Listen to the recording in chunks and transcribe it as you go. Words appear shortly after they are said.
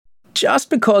Just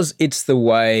because it's the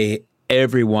way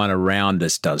everyone around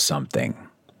us does something,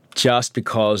 just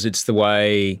because it's the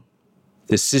way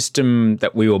the system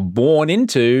that we were born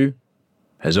into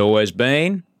has always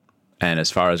been, and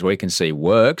as far as we can see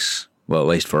works, well, at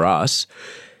least for us,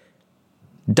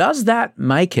 does that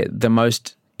make it the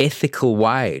most ethical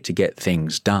way to get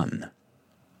things done?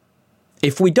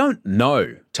 If we don't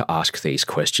know to ask these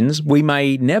questions, we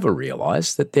may never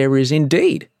realise that there is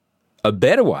indeed a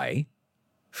better way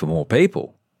for more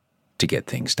people to get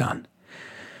things done.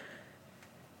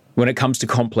 When it comes to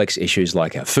complex issues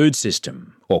like our food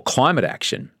system or climate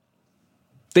action,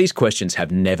 these questions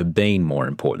have never been more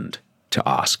important to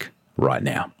ask right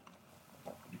now.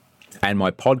 And my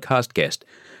podcast guest,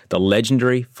 the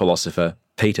legendary philosopher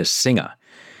Peter Singer,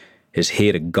 is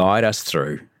here to guide us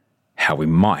through how we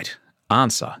might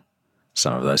answer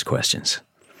some of those questions.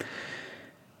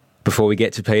 Before we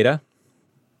get to Peter,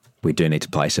 we do need to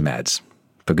play some ads,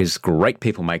 because great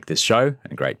people make this show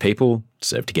and great people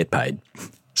deserve to get paid.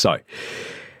 So,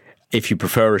 if you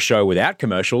prefer a show without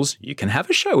commercials, you can have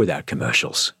a show without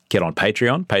commercials. Get on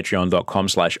Patreon,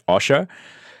 patreon.com/Osho.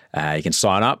 You can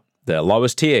sign up. The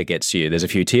lowest tier gets you, there's a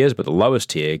few tiers, but the lowest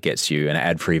tier gets you an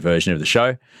ad-free version of the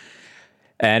show.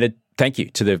 And thank you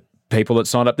to the people that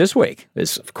signed up this week.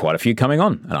 There's quite a few coming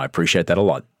on, and I appreciate that a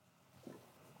lot.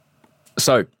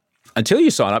 So, until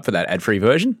you sign up for that ad-free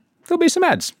version, there'll be some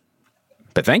ads.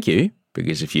 But thank you,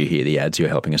 because if you hear the ads, you're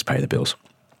helping us pay the bills.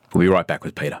 We'll be right back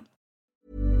with Peter.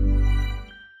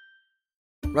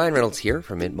 Ryan Reynolds here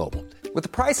from Mint Mobile. With the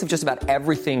price of just about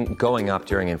everything going up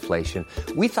during inflation,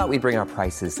 we thought we'd bring our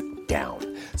prices down.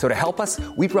 So to help us,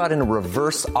 we brought in a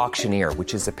reverse auctioneer,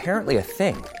 which is apparently a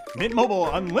thing. Mint Mobile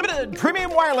Unlimited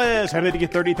Premium Wireless. How to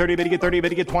get 30, 30, bit to get 30, bit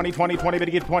to get 20, 20, 20, bit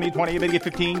to get 20, 20, bit to get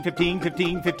 15, 15,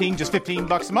 15, 15, just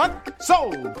 $15 a month?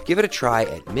 Sold! Give it a try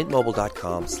at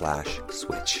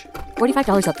mintmobile.com/switch.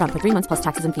 $45 up front for 3 months plus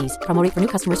taxes and fees. Promo rate for new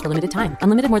customers for limited time.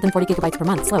 Unlimited more than 40 gigabytes per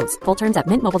month. Slows full terms at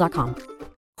mintmobile.com.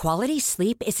 Quality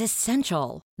sleep is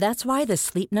essential. That's why the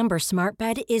Sleep Number Smart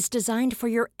Bed is designed for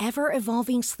your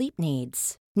ever-evolving sleep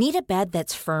needs. Need a bed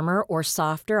that's firmer or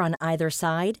softer on either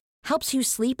side? Helps you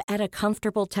sleep at a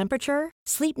comfortable temperature?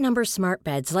 Sleep Number Smart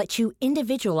Beds let you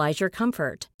individualize your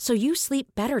comfort, so you sleep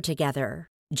better together.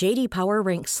 J.D. Power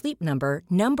ranks Sleep Number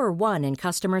number 1 in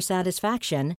customer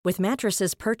satisfaction with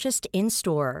mattresses purchased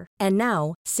in-store. And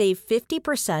now, save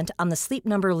 50% on the Sleep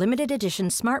Number Limited Edition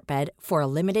Smart Bed for a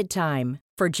limited time.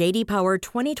 For J.D. Power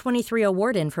 2023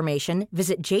 award information,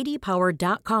 visit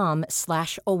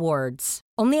jdpower.com/awards.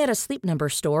 Only at a Sleep Number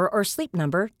store or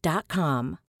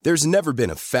sleepnumber.com. There's never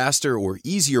been a faster or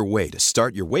easier way to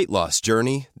start your weight loss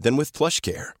journey than with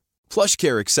PlushCare.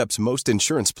 PlushCare accepts most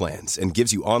insurance plans and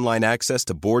gives you online access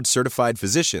to board-certified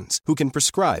physicians who can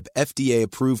prescribe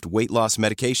FDA-approved weight loss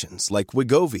medications like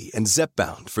Wegovy and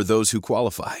Zepbound for those who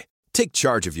qualify. Take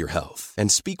charge of your health and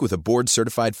speak with a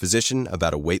board-certified physician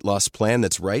about a weight loss plan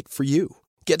that's right for you.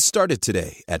 Get started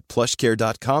today at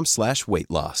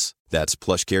plushcare.com/weight-loss. That's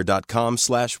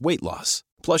plushcare.com/weight-loss.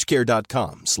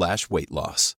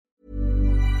 plushcare.com/weight-loss.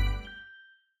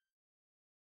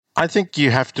 I think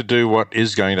you have to do what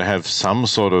is going to have some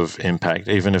sort of impact,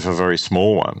 even if a very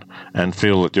small one, and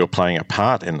feel that you're playing a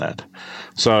part in that.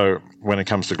 So when it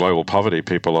comes to global poverty,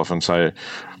 people often say,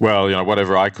 well,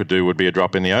 whatever I could do would be a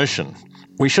drop in the ocean.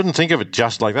 We shouldn't think of it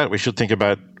just like that. We should think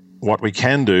about what we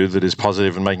can do that is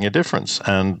positive and making a difference.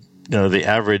 And the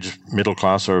average middle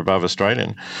class or above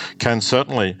Australian can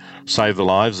certainly save the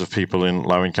lives of people in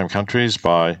low-income countries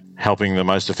by helping the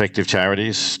most effective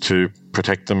charities to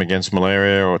protect them against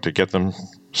malaria or to get them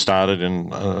started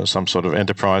in some sort of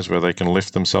enterprise where they can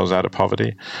lift themselves out of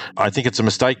poverty. I think it's a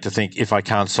mistake to think if I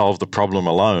can't solve the problem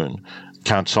alone,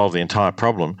 can't solve the entire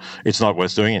problem, it's not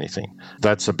worth doing anything.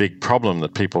 That's a big problem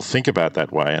that people think about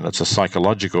that way, and it's a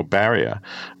psychological barrier.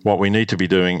 What we need to be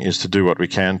doing is to do what we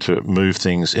can to move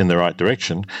things in the right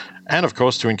direction, and of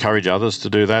course to encourage others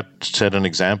to do that, set an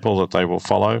example that they will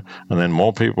follow, and then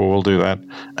more people will do that,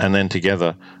 and then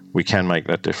together we can make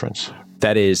that difference.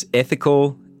 That is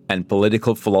ethical and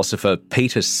political philosopher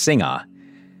Peter Singer,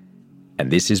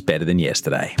 and this is Better Than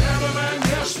Yesterday.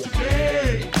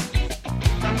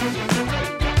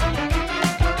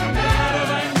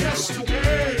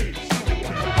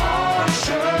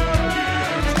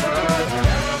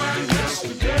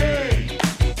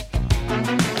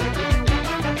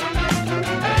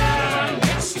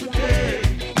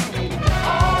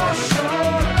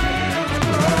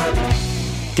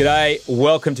 G'day,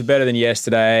 welcome to Better Than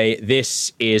Yesterday.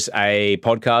 This is a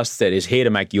podcast that is here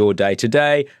to make your day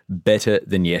today better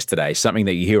than yesterday. Something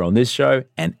that you hear on this show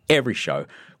and every show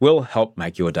will help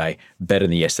make your day better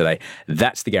than yesterday.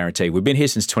 That's the guarantee. We've been here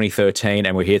since 2013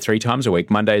 and we're here 3 times a week,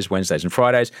 Mondays, Wednesdays and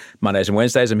Fridays. Mondays and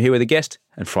Wednesdays I'm here with a guest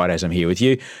and Fridays I'm here with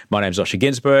you. My name's Osher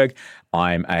Günsberg.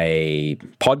 I'm a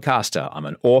podcaster. I'm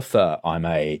an author. I'm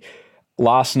a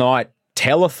last night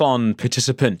telethon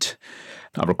participant.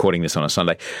 I'm recording this on a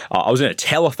Sunday. I was in a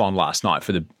telethon last night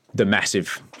for the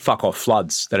massive fuck-off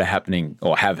floods that are happening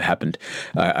or have happened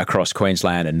across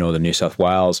Queensland and northern New South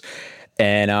Wales.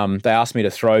 And they asked me to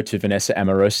throw to Vanessa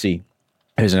Amorosi,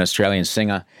 who's an Australian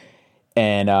singer.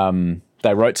 And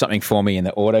they wrote something for me in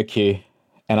the auto cue.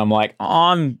 And I'm like,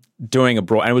 I'm doing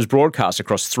and it was broadcast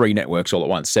across 3 networks all at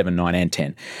once, 7, 9 and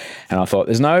 10. And I thought,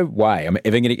 there's no way I'm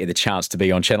ever going to get the chance to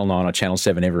be on Channel 9 or Channel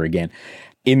 7 ever again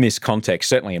in this context,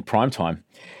 certainly in prime time.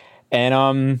 And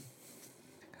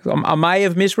I may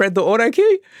have misread the auto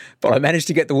cue, but I managed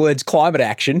to get the words climate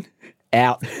action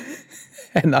out.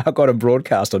 And I got a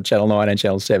broadcast on Channel 9 and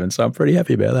Channel 7, so I'm pretty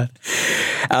happy about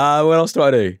that. What else do I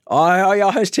do? I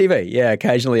host TV. Yeah,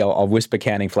 occasionally I'll whisper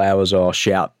Counting Flowers or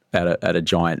shout at a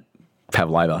giant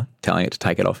pavlova, telling it to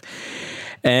take it off.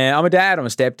 And I'm a dad, I'm a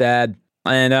stepdad,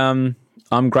 and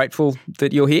I'm grateful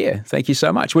that you're here. Thank you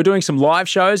so much. We're doing some live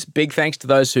shows. Big thanks to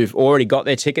those who've already got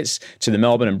their tickets to the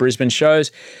Melbourne and Brisbane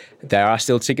shows. There are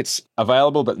still tickets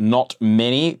available, but not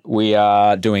many. We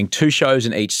are doing 2 shows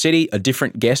in each city. A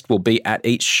different guest will be at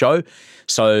each show.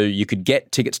 So you could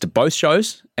get tickets to both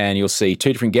shows and you'll see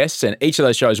 2 different guests, and each of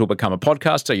those shows will become a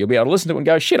podcast. So you'll be able to listen to it and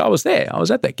go, shit, I was there. I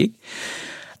was at that gig.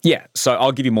 Yeah, so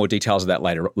I'll give you more details of that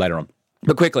later on.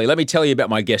 But quickly, let me tell you about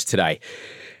my guest today.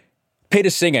 Peter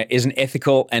Singer is an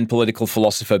ethical and political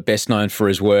philosopher best known for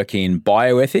his work in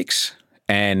bioethics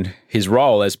and his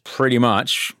role as pretty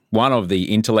much one of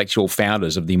the intellectual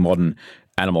founders of the modern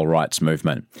animal rights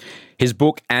movement. His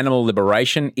book, Animal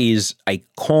Liberation, is a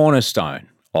cornerstone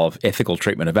of ethical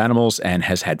treatment of animals and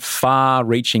has had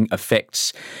far-reaching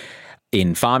effects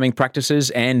in farming practices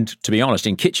and, to be honest,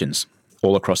 in kitchens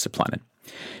all across the planet.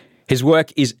 His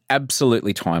work is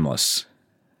absolutely timeless.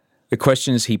 The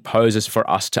questions he poses for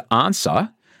us to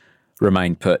answer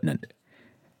remain pertinent.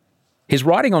 His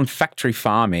writing on factory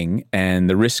farming and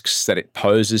the risks that it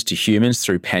poses to humans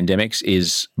through pandemics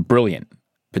is brilliant,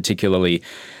 particularly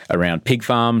around pig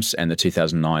farms and the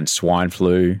 2009 swine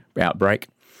flu outbreak.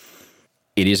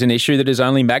 It is an issue that is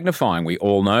only magnifying. We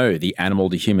all know the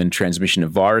animal-to-human transmission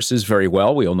of viruses very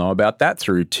well. We all know about that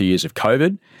through 2 years of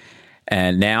COVID.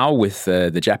 And now with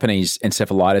the Japanese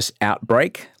encephalitis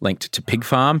outbreak linked to pig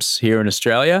farms here in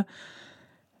Australia,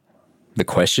 the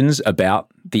questions about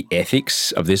the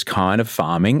ethics of this kind of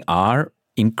farming are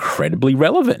incredibly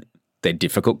relevant. They're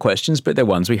difficult questions, but they're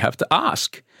ones we have to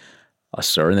ask. I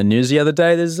saw in the news the other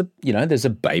day there's a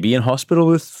baby in hospital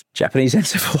with Japanese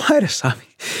encephalitis. I mean,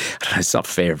 I don't know, it's not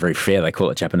very fair they call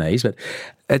it Japanese, but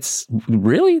that's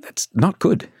not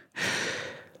good.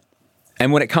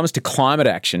 And when it comes to climate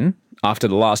action, after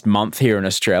the last month here in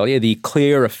Australia, the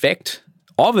clear effect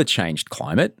of a changed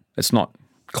climate, it's not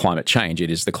climate change,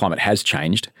 it is the climate has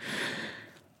changed.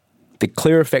 The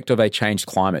clear effect of a changed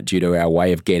climate due to our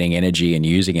way of getting energy and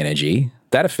using energy,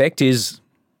 that effect is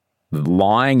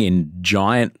lying in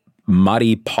giant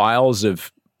muddy piles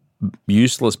of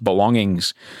useless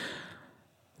belongings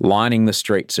lining the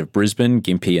streets of Brisbane,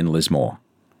 Gympie and Lismore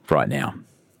right now.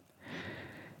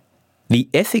 The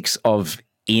ethics of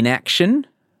inaction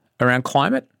around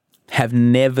climate have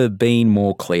never been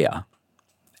more clear.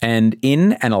 And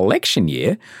in an election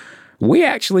year, we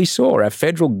actually saw our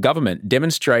federal government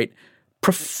demonstrate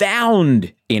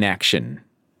profound inaction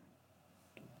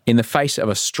in the face of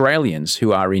Australians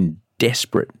who are in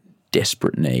desperate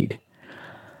need.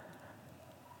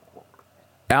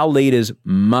 Our leaders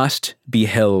must be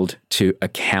held to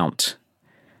account.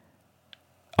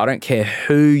 I don't care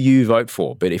who you vote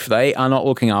for, but if they are not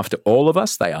looking after all of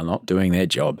us, they are not doing their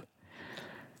job.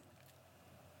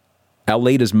 Our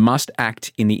leaders must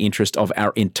act in the interest of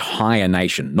our entire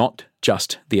nation, not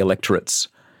just the electorates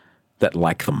that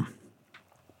like them.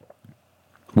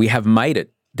 We have made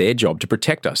it their job to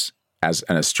protect us. As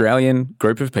an Australian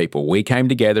group of people, we came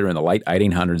together in the late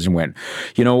 1800s and went,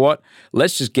 you know what,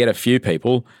 let's just get a few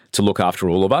people to look after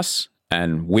all of us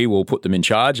and we will put them in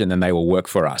charge and then they will work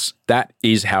for us. That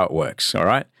is how it works, all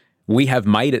right? We have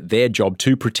made it their job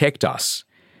to protect us.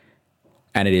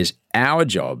 And it is our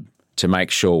job to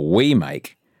make sure we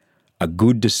make a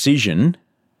good decision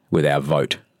with our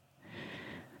vote.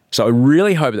 So I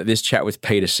really hope that this chat with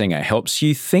Peter Singer helps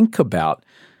you think about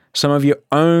some of your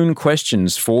own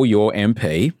questions for your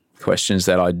MP, questions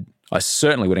that I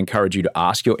certainly would encourage you to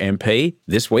ask your MP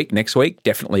this week, next week,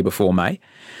 definitely before May,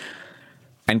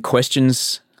 and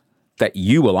questions that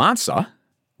you will answer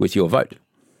with your vote.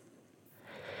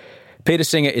 Peter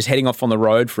Singer is heading off on the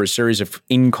road for a series of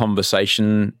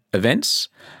in-conversation events,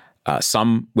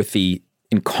 some with the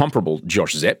incomparable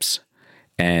Josh Zepps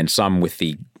and some with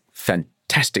the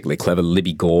fantastically clever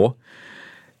Libby Gore.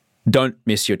 Don't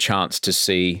miss your chance to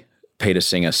see Peter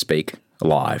Singer speak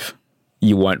live.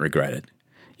 You won't regret it.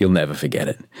 You'll never forget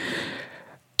it.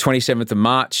 27th of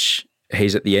March,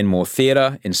 he's at the Enmore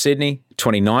Theatre in Sydney.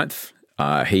 29th,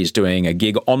 he's doing a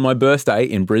gig on my birthday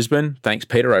in Brisbane. Thanks,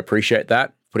 Peter. I appreciate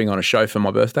that. Putting on a show for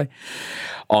my birthday.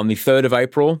 On the 3rd of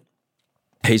April,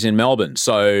 he's in Melbourne.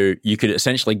 So you could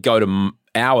essentially go to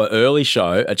our early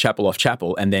show at Chapel Off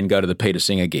Chapel and then go to the Peter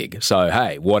Singer gig. So,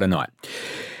 hey, what a night.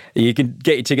 You can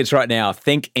get your tickets right now,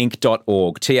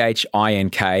 thinkinc.org,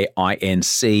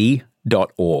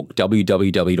 thinkinc.org,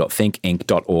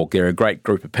 www.thinkinc.org. They're a great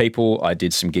group of people. I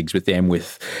did some gigs with them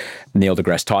with Neil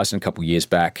deGrasse Tyson a couple of years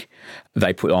back.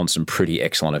 They put on some pretty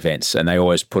excellent events, and they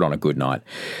always put on a good night.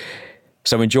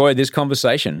 So enjoy this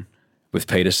conversation with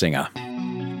Peter Singer.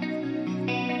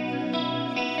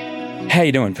 How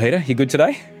you doing, Peter? You good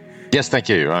today? Yes, thank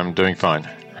you. I'm doing fine.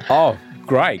 Oh,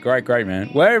 great, man.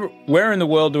 Where in the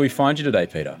world do we find you today,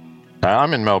 Peter?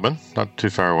 I'm in Melbourne, not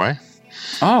too far away.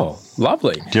 Oh,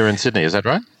 lovely. You're in Sydney, is that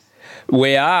right?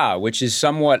 We are, which is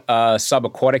somewhat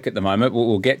subaquatic at the moment.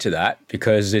 We'll get to that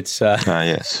because it's,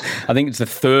 yes. I think it's the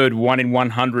third 1 in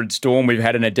 100 storm we've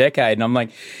had in a decade. And I'm like,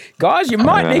 guys, you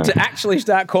might need to actually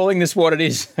start calling this what it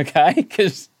is, okay?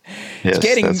 Because it's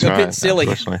getting a bit silly.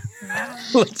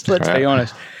 Let's be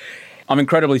honest. I'm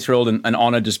incredibly thrilled and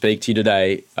honoured to speak to you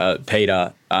today,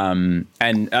 Peter. And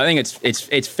I think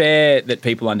it's fair that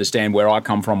people understand where I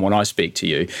come from when I speak to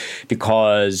you,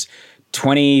 because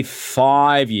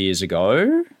 25 years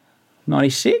ago,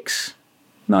 96,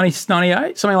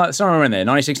 98, somewhere around there,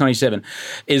 96, 97,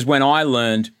 is when I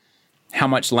learned how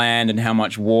much land and how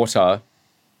much water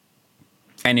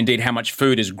and indeed how much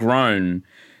food is grown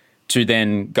to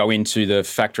then go into the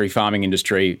factory farming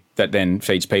industry that then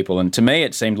feeds people. And to me,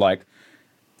 it seemed like,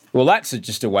 well, that's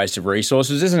just a waste of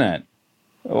resources, isn't it?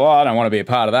 Well, I don't want to be a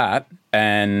part of that.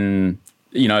 And,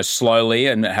 you know, slowly,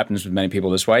 and it happens with many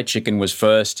people this way, chicken was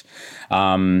first,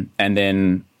 and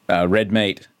then red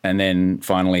meat, and then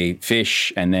finally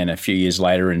fish, and then a few years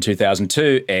later in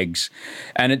 2002, eggs.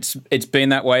 And it's been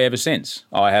that way ever since.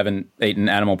 I haven't eaten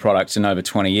animal products in over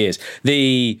 20 years.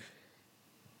 The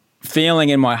feeling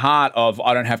in my heart of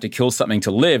I don't have to kill something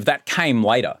to live, that came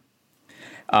later,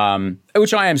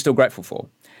 which I am still grateful for.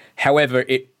 However,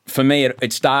 for me,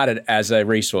 it started as a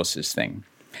resources thing.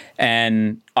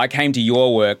 And I came to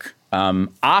your work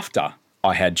after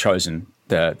I had chosen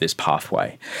this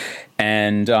pathway.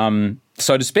 And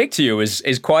so to speak to you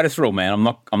is quite a thrill, man. I'm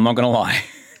not going to lie.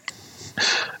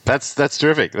 That's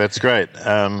terrific. That's great.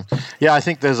 I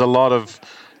think there's a lot of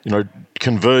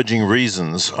converging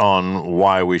reasons on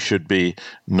why we should be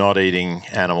not eating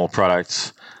animal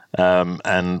products.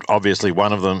 And obviously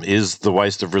one of them is the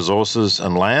waste of resources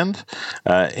and land.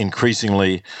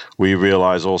 Increasingly, we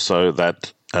realize also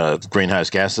that greenhouse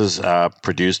gases are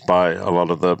produced by a lot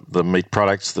of the meat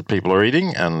products that people are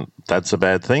eating, and that's a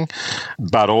bad thing.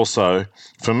 But also,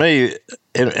 for me,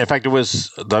 in fact,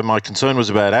 though my concern was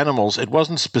about animals, it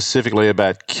wasn't specifically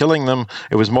about killing them.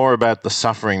 It was more about the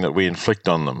suffering that we inflict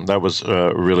on them. That was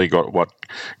really what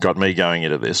got me going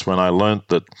into this. When I learned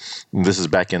that, this is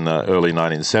back in the early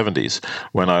 1970s,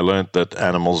 when I learned that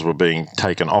animals were being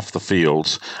taken off the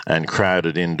fields and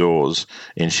crowded indoors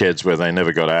in sheds where they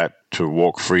never got out to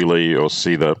walk freely or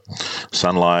see the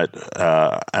sunlight,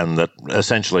 and that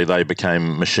essentially they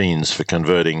became machines for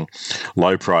converting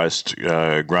low-priced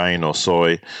grain or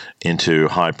soy into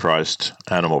high-priced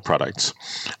animal products.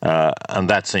 And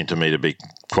that seemed to me to be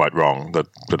quite wrong, that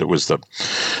it was the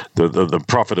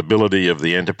profitability of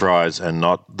the enterprise and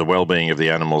not the well-being of the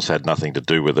animals had nothing to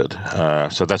do with it.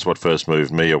 So that's what first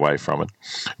moved me away from it.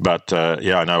 But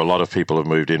I know a lot of people have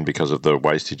moved in because of the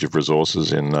wastage of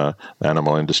resources in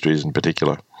animal industries in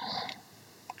particular.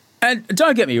 And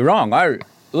don't get me wrong.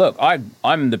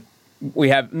 We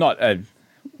have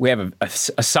a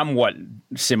somewhat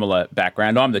similar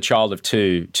background. I'm the child of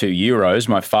two Euros.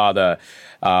 My father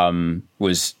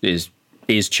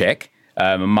is Czech.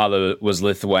 My mother was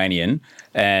Lithuanian,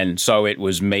 and so it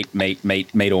was meat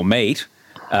or meat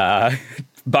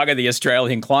bugger the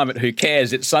Australian climate, who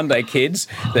cares? It's Sunday, kids.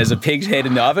 There's a pig's head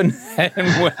in the oven and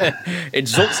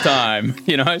it's Zoots time,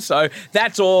 So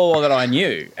that's all that I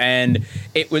knew. And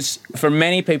it was, for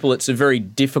many people, it's a very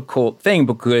difficult thing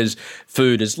because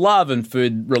food is love and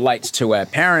food relates to our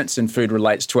parents and food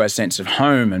relates to our sense of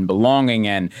home and belonging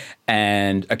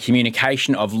and a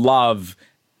communication of love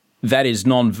that is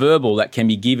non-verbal, that can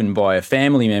be given by a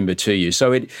family member to you.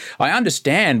 So I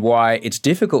understand why it's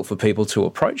difficult for people to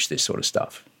approach this sort of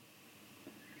stuff.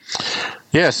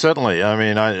 Yeah, certainly. I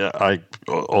mean, I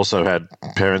also had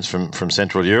parents from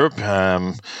Central Europe,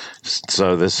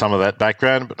 so there's some of that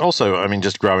background. But also, I mean,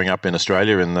 just growing up in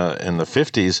Australia in the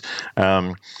 50s,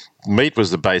 meat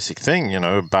was the basic thing.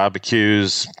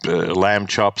 Barbecues, lamb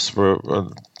chops.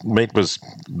 Meat was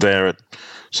there at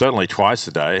certainly twice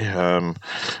a day.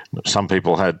 Some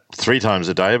people had 3 times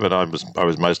a day, but I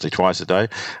was mostly twice a day,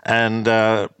 and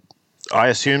I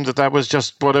assumed that was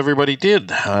just what everybody did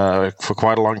for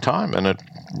quite a long time, and it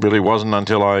really wasn't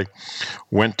until I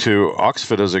went to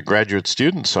Oxford as a graduate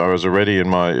student, so I was already in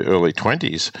my early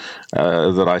 20s,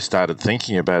 that I started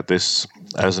thinking about this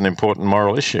as an important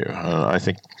moral issue. I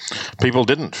think people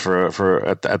didn't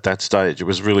at that stage. It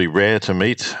was really rare to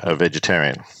meet a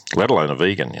vegetarian, let alone a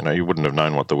vegan. You wouldn't have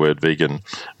known what the word vegan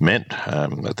meant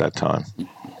at that time.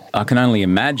 I can only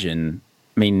imagine.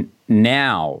 I mean,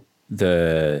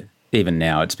 even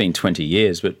now, it's been 20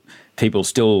 years, but people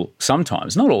still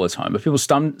sometimes, not all the time, but people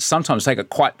sometimes take it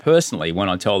quite personally when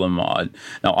I tell them,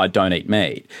 no, I don't eat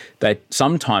meat. They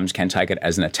sometimes can take it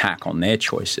as an attack on their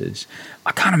choices.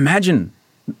 I can't imagine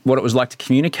what it was like to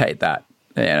communicate that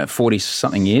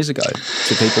 40-something years ago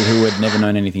to people who had never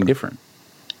known anything different.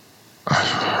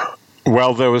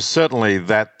 Well, there was certainly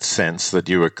that sense that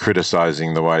you were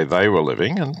criticizing the way they were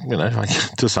living, and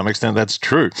to some extent that's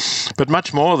true. But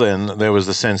much more than there was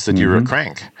the sense that you were a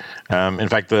crank. In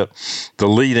fact, the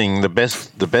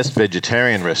best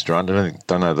vegetarian restaurant. I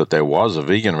don't know that there was a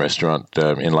vegan restaurant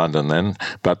in London then,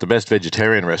 but the best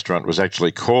vegetarian restaurant was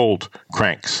actually called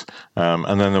Cranks,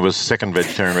 and then there was a second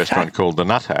vegetarian restaurant called the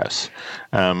Nut House,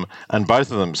 and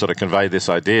both of them sort of conveyed this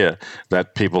idea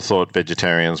that people thought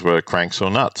vegetarians were cranks or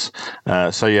nuts.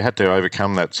 So you had to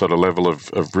overcome that sort of level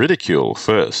of ridicule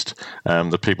first,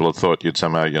 that people had thought you'd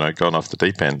somehow, gone off the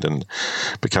deep end and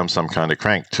become some kind of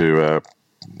crank to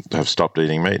have stopped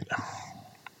eating meat.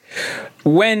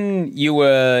 When you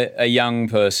were a young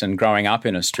person growing up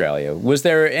in Australia, was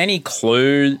there any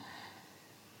clue?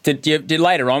 Did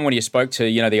later on when you spoke to,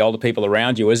 the older people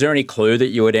around you, was there any clue that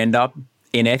you would end up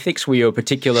in ethics? Were you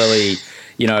particularly,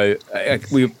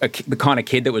 the kind of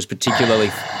kid that was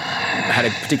had a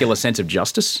particular sense of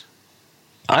justice?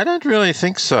 I don't really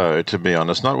think so, to be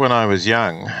honest, not when I was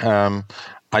young.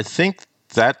 I think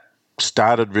that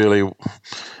started really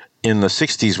in the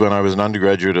 60s when I was an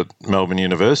undergraduate at Melbourne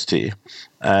University.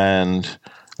 And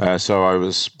so I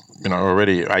was,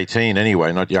 already 18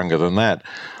 anyway, not younger than that.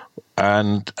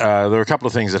 And there were a couple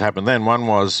of things that happened then. One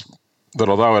was that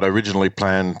although I'd originally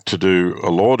planned to do a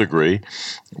law degree,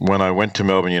 when I went to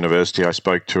Melbourne University, I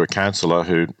spoke to a counsellor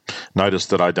who noticed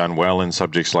that I'd done well in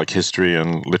subjects like history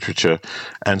and literature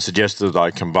and suggested that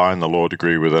I combine the law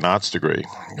degree with an arts degree.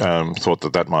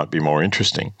 Thought that might be more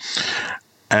interesting.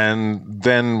 And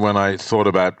then when I thought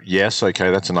about, yes,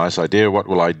 okay, that's a nice idea, what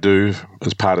will I do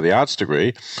as part of the arts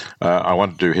degree? I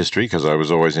wanted to do history because I was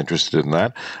always interested in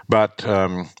that. But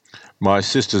my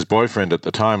sister's boyfriend at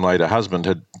the time, later husband,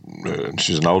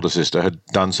 she's an older sister, had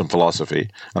done some philosophy,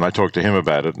 and I talked to him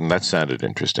about it, and that sounded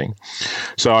interesting.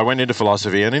 So I went into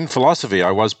philosophy, and in philosophy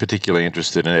I was particularly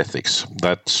interested in ethics.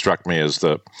 That struck me as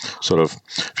the sort of,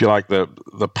 if you like, the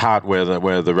part where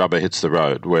the rubber hits the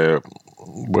road, where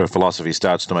philosophy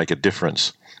starts to make a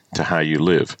difference to how you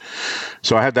live.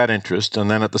 So I had that interest, and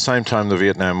then at the same time the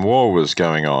Vietnam War was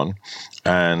going on,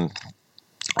 and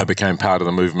I became part of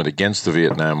the movement against the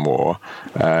Vietnam War,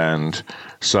 and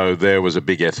so there was a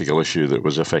big ethical issue that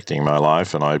was affecting my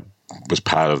life, and I was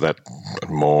part of that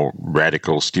more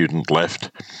radical student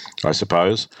left, I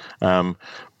suppose. But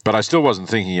I still wasn't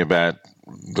thinking about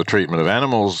the treatment of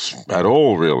animals at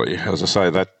all, really. As I say,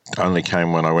 that only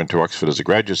came when I went to Oxford as a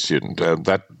graduate student.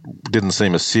 That didn't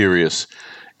seem a serious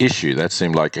issue. That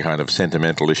seemed like a kind of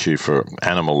sentimental issue for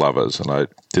animal lovers, and I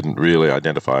didn't really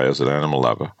identify as an animal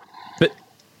lover. But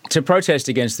to protest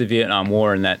against the Vietnam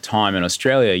War in that time in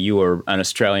Australia, you were an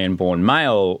Australian-born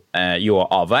male, you were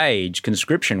of age,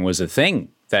 conscription was a thing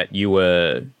that you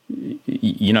were,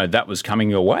 that was coming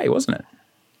your way, wasn't it?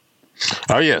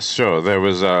 Oh yes, sure. There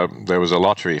was a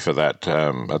lottery for that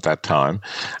at that time.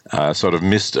 Sort of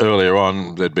missed earlier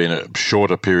on. There'd been a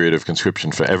shorter period of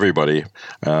conscription for everybody.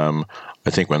 I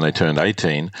think when they turned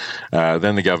 18.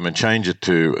 Then the government changed it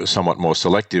to somewhat more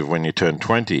selective when you turned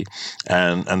 20,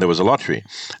 and there was a lottery.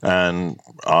 And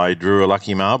I drew a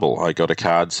lucky marble. I got a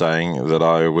card saying that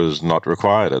I was not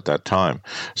required at that time.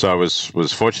 So I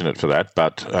was fortunate for that,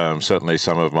 but certainly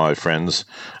some of my friends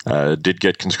did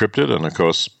get conscripted, and of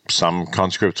course some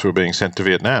conscripts were being sent to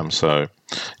Vietnam. So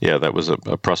yeah, that was a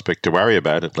prospect to worry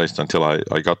about, at least until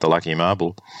I got the lucky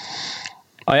marble.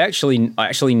 I actually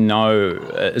know,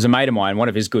 as a mate of mine, one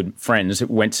of his good friends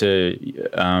went to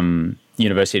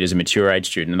university as a mature age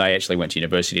student, and they actually went to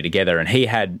university together. And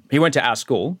he went to our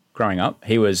school growing up.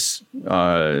 He was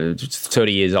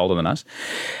 30 years older than us,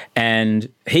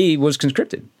 and he was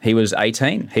conscripted. He was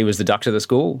 18. He was the duck of the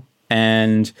school,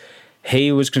 and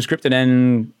he was conscripted.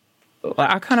 And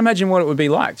I can't imagine what it would be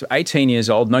like. 18 years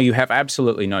old, no, you have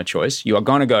absolutely no choice. You are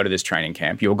going to go to this training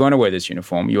camp. You are going to wear this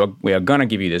uniform. We are going to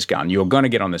give you this gun. You are going to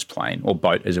get on this plane or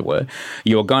boat, as it were.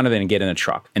 You are going to then get in a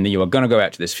truck, and then you are going to go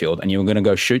out to this field, and you are going to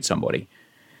go shoot somebody.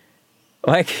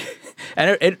 Like,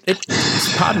 and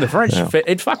it's pardon the French,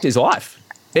 it fucked his life.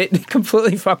 It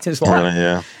completely fucked his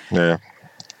life. Yeah.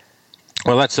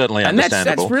 Well, that's certainly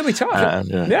understandable. And that's really tough.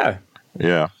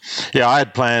 Yeah. I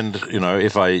had planned,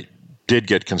 if I did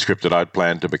get conscripted, I'd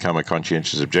planned to become a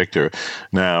conscientious objector.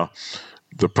 Now,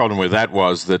 the problem with that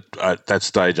was that at that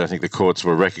stage, I think the courts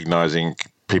were recognizing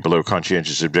people who were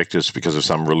conscientious objectors because of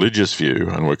some religious view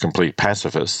and were complete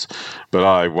pacifists. But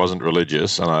I wasn't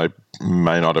religious, and I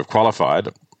may not have qualified.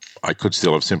 I could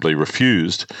still have simply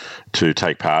refused to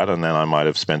take part, and then I might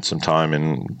have spent some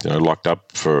time locked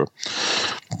up for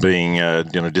being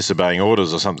disobeying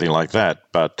orders or something like that.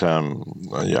 But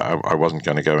I wasn't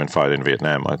going to go and fight in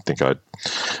Vietnam. I think I'd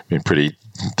been pretty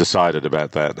decided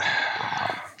about that.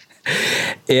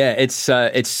 Yeah,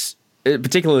 it's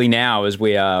particularly now as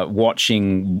we are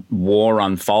watching war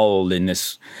unfold in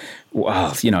this,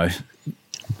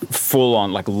 full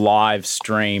on live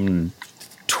stream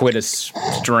Twitter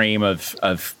stream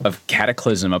of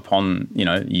cataclysm upon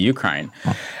Ukraine.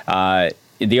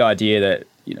 The idea that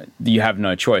you have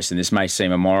no choice, and this may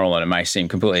seem immoral and it may seem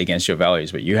completely against your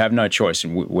values, but you have no choice,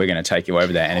 and we're going to take you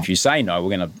over there. And if you say no,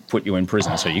 we're going to put you in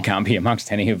prison, so you can't be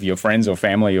amongst any of your friends or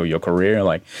family or your career.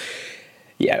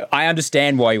 Yeah, I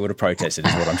understand why you would have protested,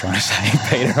 is what I'm trying to say,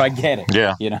 Peter. I get it.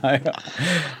 Yeah.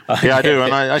 I do.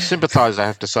 And I sympathize, I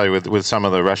have to say, with some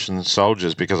of the Russian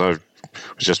soldiers, because I was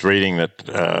just reading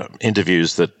that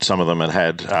interviews that some of them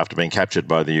had after being captured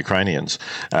by the Ukrainians,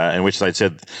 in which they'd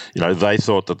said, they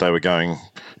thought that they were going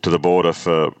to the border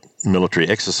for military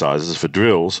exercises, for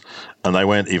drills, and they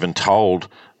weren't even told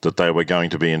that they were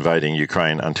going to be invading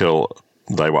Ukraine until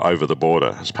they were over the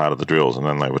border as part of the drills, and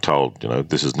then they were told,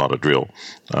 this is not a drill.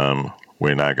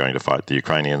 We're now going to fight the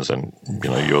Ukrainians, and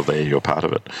you're there, you're part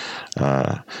of it.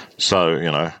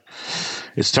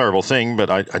 It's a terrible thing, but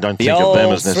I don't think of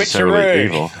them as necessarily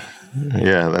evil.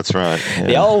 Yeah, that's right. Yeah.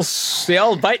 The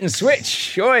old bait and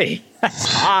switch. Oi, that's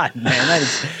hard, man.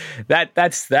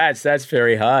 That's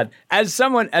very hard. As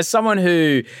someone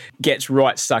who gets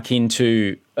right stuck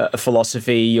into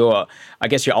philosophy, you're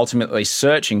ultimately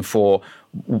searching for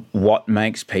what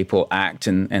makes people act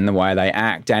and the way they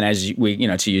act. And as we,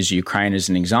 to use Ukraine as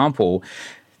an example,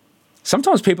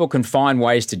 sometimes people can find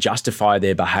ways to justify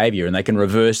their behavior, and they can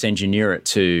reverse engineer it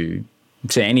to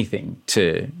anything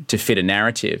to fit a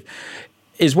narrative.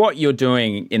 Is what you're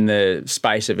doing in the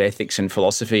space of ethics and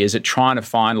philosophy, is it trying to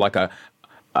find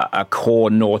a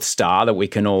core North Star that we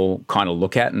can all kind of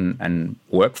look at and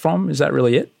work from? Is that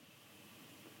really it?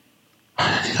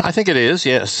 I think it is,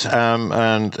 yes.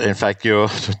 And in fact, your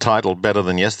title, Better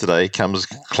Than Yesterday, comes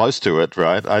close to it,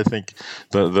 right? I think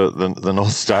the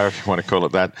North Star, if you want to call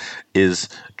it that, is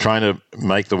trying to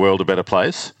make the world a better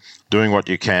place, doing what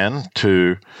you can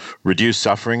to reduce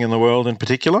suffering in the world in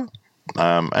particular,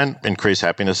 and increase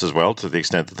happiness as well to the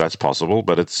extent that that's possible.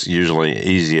 But it's usually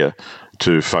easier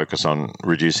to focus on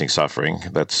reducing suffering.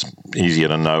 That's easier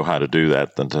to know how to do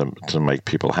that than to make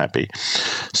people happy.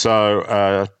 So,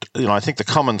 I think the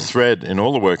common thread in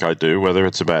all the work I do, whether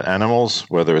it's about animals,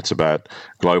 whether it's about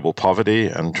global poverty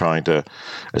and trying to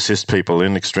assist people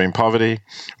in extreme poverty,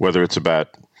 whether it's about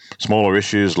smaller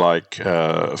issues like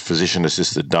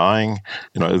physician-assisted dying,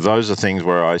 those are things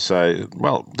where I say,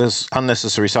 well, there's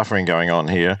unnecessary suffering going on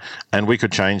here, and we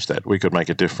could change that. We could make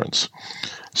a difference.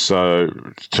 So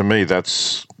to me,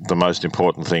 that's the most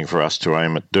important thing for us to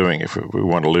aim at doing if we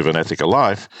want to live an ethical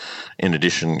life, in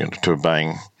addition to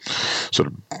obeying sort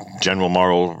of general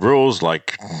moral rules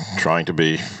like trying to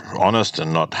be honest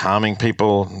and not harming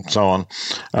people and so on,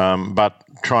 but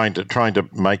trying to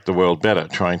make the world better,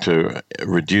 trying to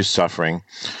reduce suffering,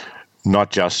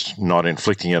 not just not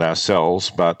inflicting it ourselves,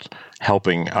 but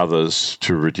helping others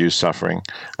to reduce suffering.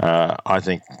 I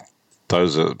think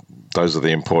those are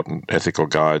the important ethical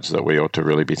guides that we ought to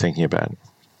really be thinking about.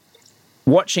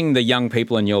 Watching the young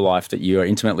people in your life that you are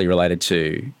intimately related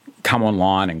to come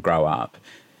online and grow up,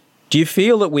 do you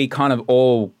feel that we kind of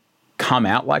all come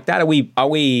out like that? Are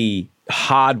we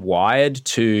hardwired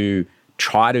to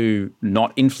try to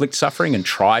not inflict suffering and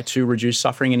try to reduce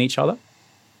suffering in each other?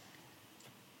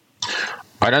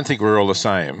 I don't think we're all the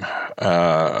same.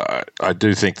 I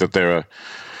do think that there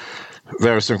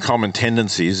are some common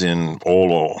tendencies in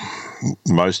all or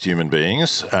most human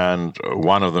beings, and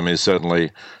one of them is certainly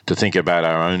to think about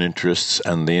our own interests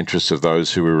and the interests of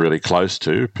those who we're really close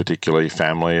to, particularly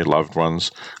family, loved ones,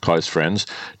 close friends,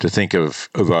 to think of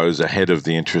those ahead of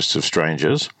the interests of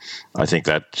strangers. I think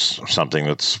that's something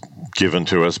that's given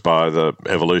to us by the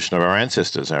evolution of our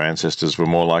ancestors. Our ancestors were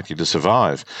more likely to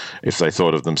survive if they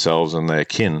thought of themselves and their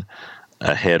kin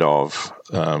ahead of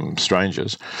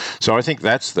strangers. So I think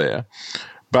that's there.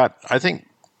 But I think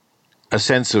a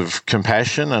sense of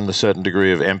compassion and a certain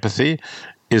degree of empathy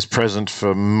is present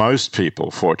for most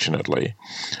people, fortunately,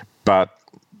 but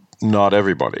not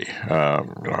everybody.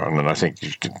 And I think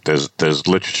there's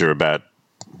literature about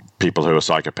people who are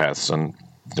psychopaths, and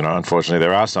unfortunately,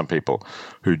 there are some people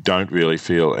who don't really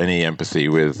feel any empathy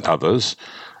with others.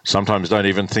 Sometimes don't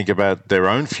even think about their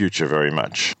own future very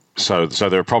much. So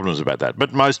there are problems about that.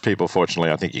 But most people,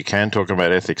 fortunately, I think you can talk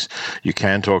about ethics. You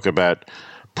can talk about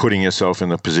putting yourself in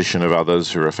the position of others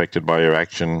who are affected by your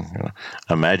action.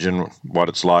 Imagine what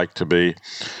it's like to be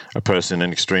a person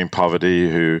in extreme poverty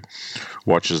who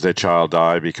watches their child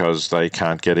die because they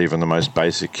can't get even the most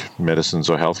basic medicines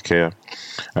or healthcare.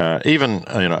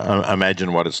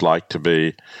 Imagine what it's like to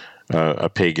be a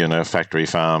pig in a factory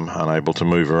farm, unable to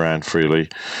move around freely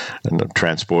and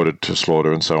transported to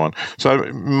slaughter and so on. So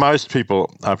most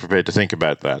people are prepared to think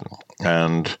about that.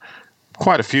 And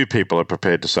quite a few people are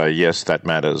prepared to say, yes, that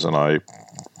matters, and I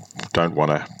don't want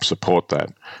to support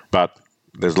that. But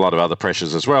there's a lot of other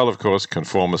pressures as well, of course,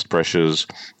 conformist pressures,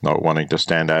 not wanting to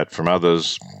stand out from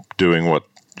others, doing what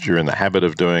you're in the habit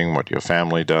of doing, what your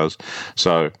family does.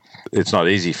 So it's not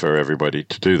easy for everybody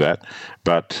to do that.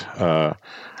 But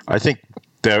I think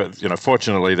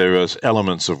fortunately, there is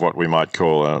elements of what we might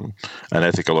call an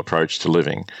ethical approach to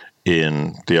living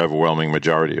in the overwhelming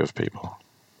majority of people.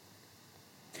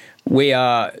 We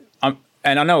are,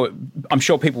 and I'm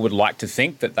sure people would like to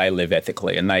think that they live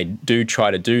ethically, and they do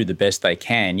try to do the best they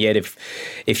can. Yet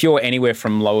if you're anywhere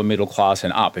from lower middle class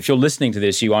and up, if you're listening to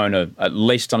this, you own at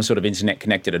least some sort of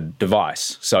internet-connected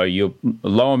device. So you're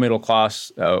lower middle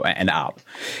class and up.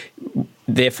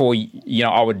 Therefore,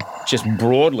 I would just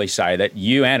broadly say that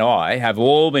you and I have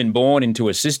all been born into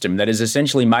a system that has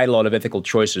essentially made a lot of ethical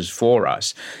choices for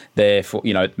us. Therefore,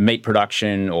 meat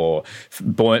production or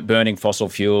burning fossil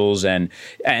fuels, and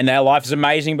our life is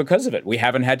amazing because of it. We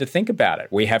haven't had to think about it.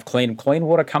 We have clean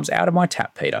water comes out of my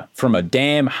tap, Peter, from a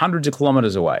dam hundreds of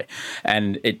kilometres away,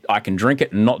 and I can drink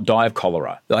it and not die of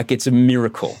cholera. Like, it's a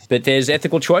miracle. But there's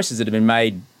ethical choices that have been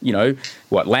made.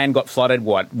 What land got flooded,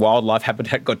 what wildlife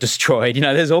habitat got destroyed.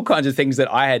 There's all kinds of things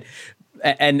that I had.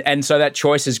 And so that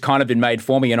choice has kind of been made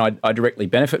for me, and I directly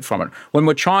benefit from it. When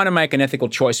we're trying to make an ethical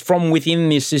choice from within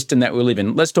the system that we live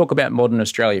in, let's talk about modern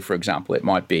Australia, for example. It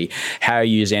might be how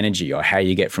you use energy or how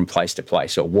you get from place to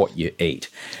place or what you eat.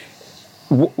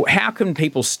 How can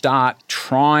people start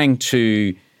trying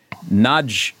to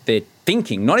nudge their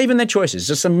thinking, not even their choices,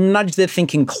 just nudge their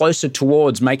thinking closer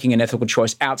towards making an ethical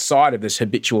choice outside of this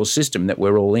habitual system that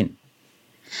we're all in?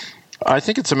 I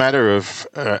think it's a matter of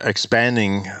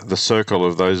expanding the circle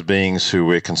of those beings who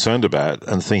we're concerned about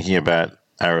and thinking about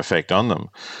our effect on them.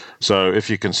 So if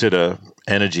you consider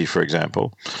energy, for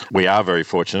example, we are very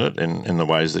fortunate in the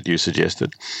ways that you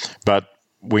suggested, but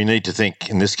we need to think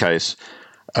in this case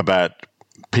about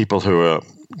people who are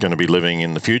going to be living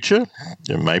in the future.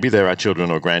 Maybe there are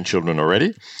children or grandchildren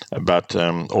already, but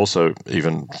also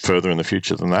even further in the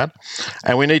future than that.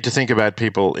 And we need to think about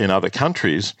people in other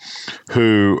countries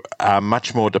who are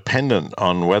much more dependent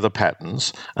on weather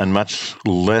patterns and much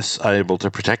less able to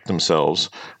protect themselves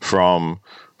from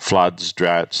floods,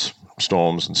 droughts,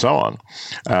 storms, and so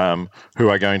on, who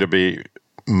are going to be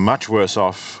much worse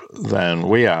off than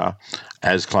we are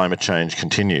as climate change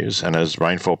continues and as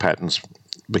rainfall patterns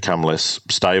become less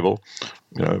stable.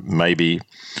 Maybe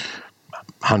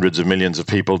hundreds of millions of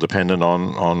people dependent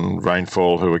on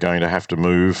rainfall who are going to have to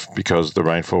move because the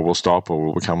rainfall will stop or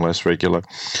will become less regular.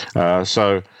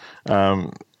 So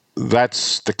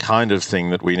that's the kind of thing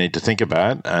that we need to think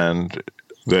about, and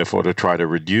therefore to try to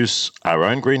reduce our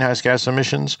own greenhouse gas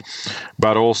emissions,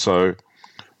 but also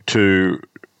to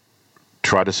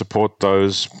try to support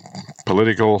those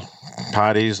political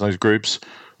parties, those groups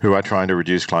who are trying to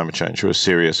reduce climate change, who are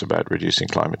serious about reducing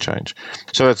climate change.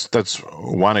 So that's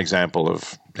one example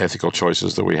of ethical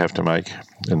choices that we have to make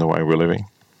in the way we're living.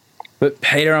 But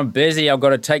Peter, I'm busy. I've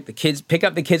got to pick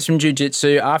up the kids from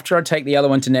jiu-jitsu. After I take the other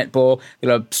one to netball, I've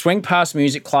got to swing past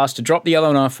music class to drop the other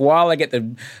one off while I get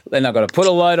then I've got to put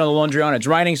a load on the laundry on. It's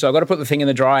raining, so I've got to put the thing in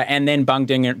the dryer and then bung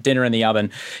dinner in the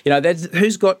oven.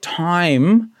 Who's got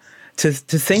time to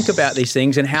think about these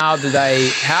things, and how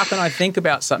can I think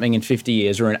about something in 50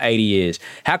 years or in 80 years?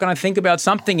 How can I think about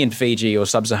something in Fiji or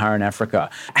sub-Saharan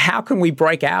Africa? How can we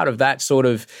break out of that sort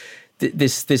of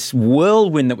this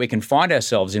whirlwind that we can find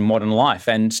ourselves in modern life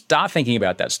and start thinking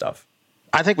about that stuff?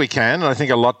 I think we can, and I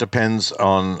think a lot depends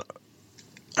on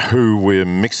who we're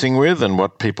mixing with and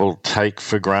what people take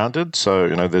for granted. So,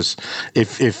 there's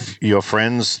if your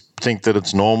friends think that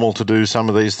it's normal to do some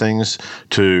of these things,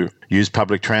 to use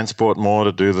public transport more,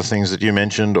 to do the things that you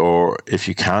mentioned, or if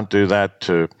you can't do that,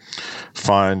 to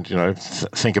find,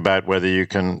 think about whether you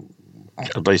can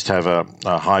at least have a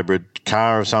hybrid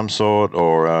car of some sort,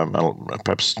 or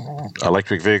perhaps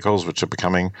electric vehicles, which are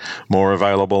becoming more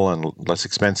available and less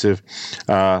expensive.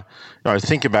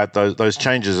 Think about those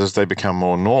changes as they become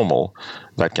more normal.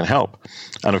 That can help.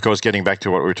 And of course, getting back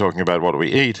to what we were talking about, what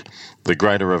we eat, the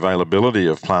greater availability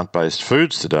of plant-based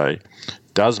foods today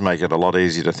does make it a lot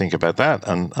easier to think about that.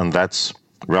 And that's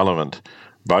relevant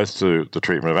both to the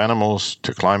treatment of animals,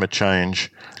 to climate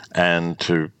change, and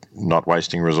to not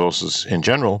wasting resources in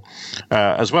general,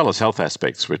 as well as health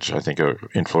aspects, which I think are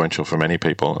influential for many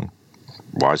people, and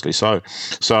wisely so.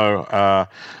 So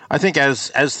I think as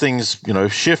things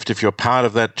shift, if you're part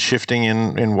of that shifting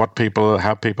in how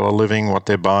people are living, what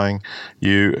they're buying,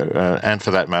 and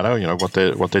for that matter, what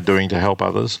they're doing to help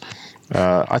others,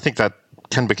 I think that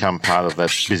can become part of that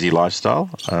busy lifestyle.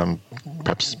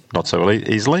 Perhaps not so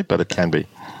easily, but it can be.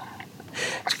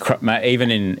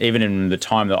 Even in the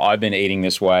time that I've been eating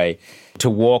this way, to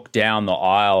walk down the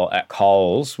aisle at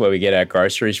Coles, where we get our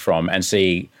groceries from, and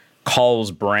see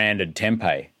Coles branded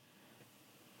tempeh.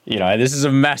 This is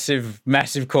a massive,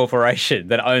 massive corporation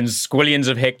that owns squillions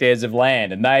of hectares of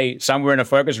land, and they, somewhere in a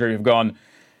focus group, have gone,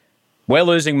 we're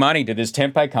losing money to this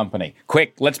tempeh company.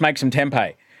 Quick, let's make some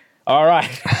tempeh. All right.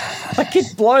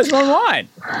 It blows my mind.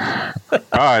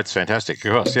 Oh, it's fantastic,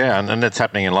 of course, yeah, and it's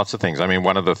happening in lots of things. I mean,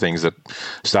 one of the things that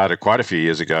started quite a few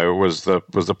years ago was the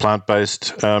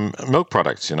plant-based milk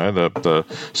products. The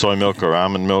soy milk or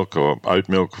almond milk or oat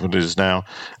milk, what it is now,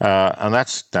 and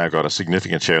that's now got a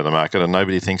significant share of the market, and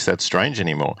nobody thinks that's strange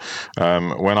anymore.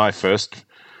 When I first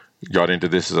got into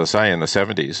this, as I say, in the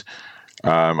 70s,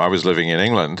 I was living in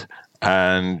England,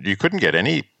 and you couldn't get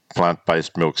any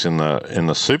plant-based milks in the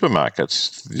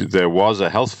supermarkets. There was a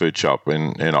health food shop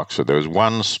in Oxford. There was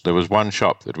one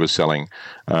shop that was selling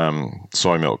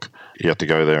soy milk. You had to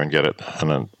go there and get it, and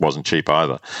it wasn't cheap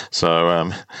either.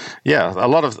 So a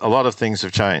lot of things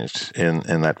have changed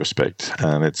in that respect,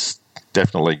 and it's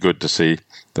definitely good to see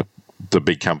the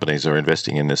big companies are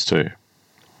investing in this too.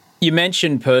 You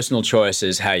mentioned personal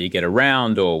choices, how you get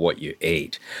around or what you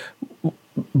eat.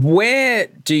 Where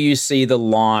do you see the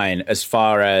line as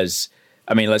far as,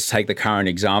 let's take the current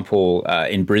example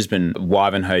in Brisbane.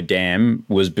 Wivenhoe Dam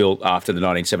was built after the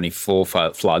 1974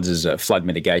 floods as a flood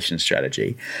mitigation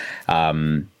strategy.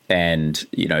 And,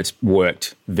 it's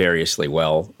worked variously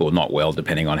well, or not well,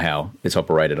 depending on how it's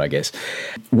operated, I guess.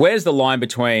 Where's the line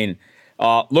between,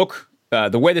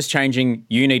 the weather's changing,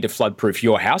 you need to flood-proof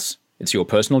your house, it's your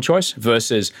personal choice,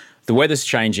 versus the weather's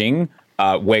changing,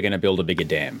 we're going to build a bigger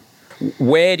dam?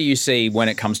 Where do you see, when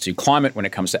it comes to climate, when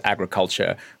it comes to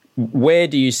agriculture, where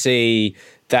do you see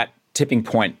that tipping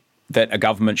point that a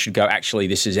government should go, actually,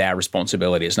 this is our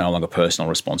responsibility, it's no longer personal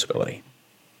responsibility?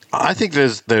 I think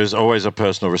there's always a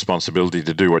personal responsibility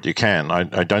to do what you can.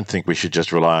 I don't think we should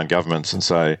just rely on governments and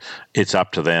say it's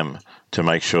up to them to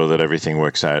make sure that everything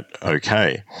works out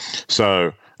okay.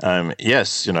 So,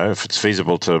 yes, if it's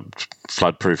feasible to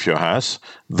flood-proof your house,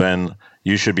 then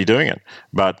you should be doing it.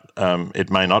 But it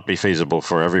may not be feasible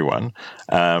for everyone.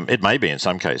 It may be in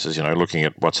some cases, looking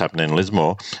at what's happened in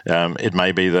Lismore, it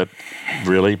may be that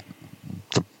really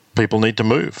the people need to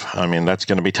move. That's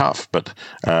going to be tough, but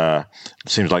it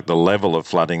seems like the level of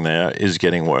flooding there is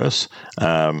getting worse.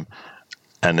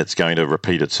 And it's going to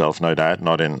repeat itself, no doubt,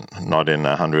 not in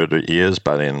 100 years,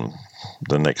 but in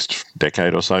the next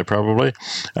decade or so, probably.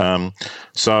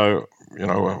 So,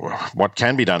 what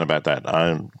can be done about that?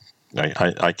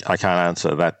 I can't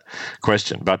answer that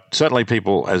question, but certainly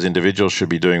people as individuals should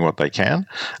be doing what they can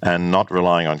and not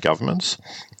relying on governments,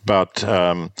 but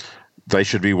they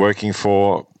should be working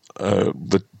for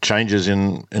the changes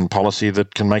in policy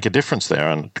that can make a difference there.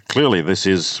 And clearly this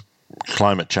is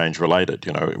climate change related.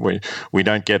 We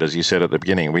don't get, as you said at the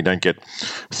beginning, we don't get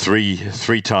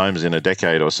three times in a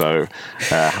decade or so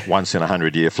once in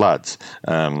 100-year floods.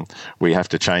 We have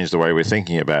to change the way we're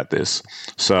thinking about this.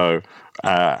 So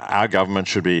our government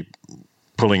should be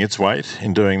pulling its weight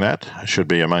in doing that, should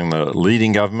be among the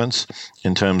leading governments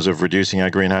in terms of reducing our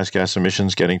greenhouse gas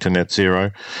emissions, getting to net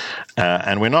zero.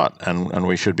 And we're not. And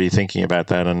we should be thinking about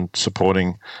that and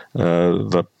supporting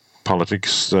the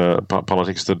politics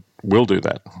that will do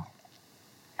that.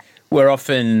 We're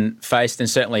often faced, and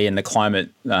certainly in the climate,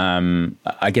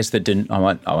 I guess I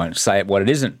won't say it what it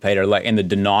isn't, Peter, like in the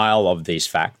denial of these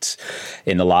facts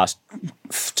in the last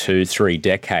 2-3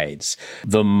 decades,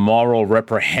 the moral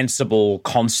reprehensible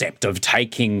concept of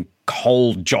taking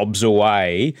coal jobs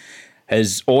away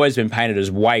has always been painted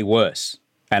as way worse.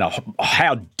 And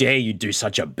how dare you do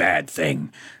such a bad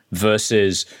thing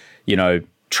versus,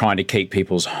 trying to keep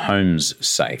people's homes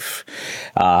safe.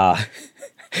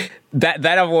 That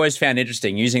I've always found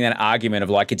interesting, using that argument of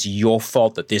like it's your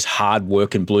fault that this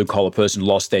hard-working blue-collar person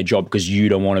lost their job because you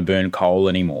don't want to burn coal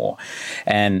anymore.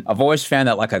 And I've always found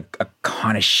that like a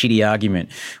kind of shitty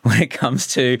argument when it comes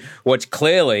to what's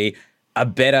clearly a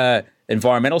better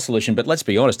environmental solution, but let's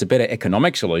be honest, a better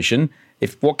economic solution.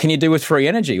 What can you do with free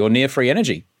energy or near free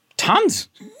energy? Tons.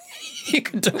 You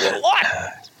can do a lot.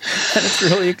 And it's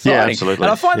really exciting. Yeah, absolutely.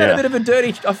 And I find that a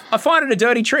bit of I find it a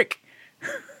dirty trick.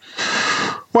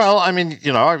 Well, I mean,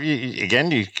 again,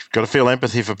 you've got to feel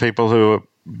empathy for people who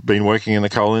have been working in the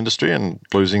coal industry and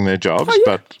losing their jobs. Oh,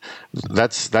 yeah. But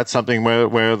that's something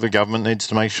where the government needs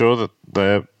to make sure that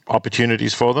there are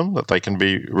opportunities for them, that they can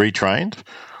be retrained,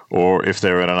 or if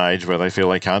they're at an age where they feel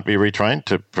they can't be retrained,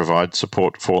 to provide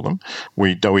support for them.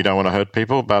 We don't want to hurt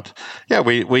people, but yeah,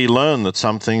 we learn that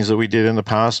some things that we did in the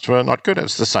past were not good.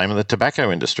 It's the same in the tobacco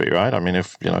industry, right? I mean,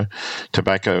 if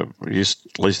tobacco at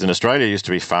least in Australia, used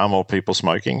to be far more people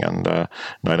smoking, and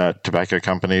no doubt tobacco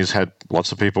companies had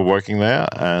lots of people working there,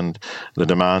 and the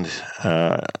demand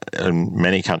in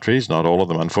many countries, not all of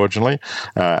them, unfortunately,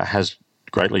 has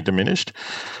greatly diminished.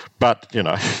 But,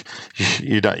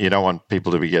 you don't want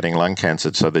people to be getting lung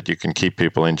cancer so that you can keep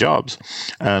people in jobs.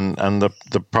 And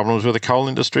the problems with the coal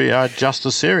industry are just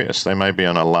as serious. They may be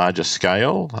on a larger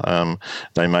scale.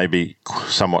 They may be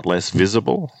somewhat less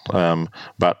visible,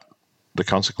 but the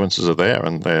consequences are there,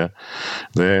 and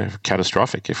they're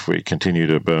catastrophic if we continue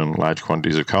to burn large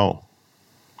quantities of coal.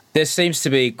 There seems to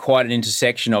be quite an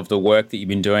intersection of the work that you've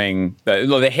been doing,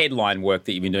 the headline work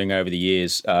that you've been doing over the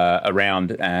years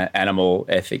around animal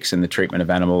ethics and the treatment of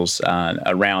animals,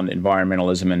 around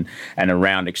environmentalism and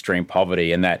around extreme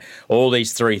poverty, and that all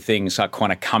these three things are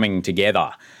kind of coming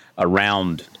together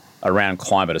around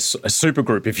climate, a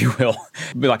supergroup, if you will.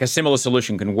 Like a similar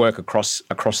solution can work across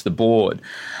the board.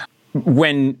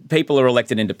 When people are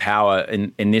elected into power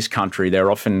in this country, they're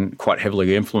often quite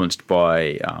heavily influenced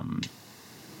by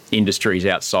industries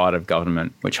outside of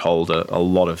government, which hold a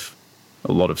lot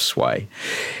of sway.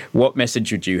 What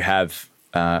message would you have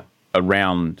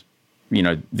around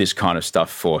this kind of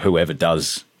stuff for whoever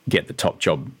does get the top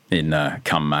job in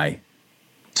come May?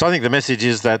 So I think the message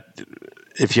is that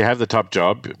if you have the top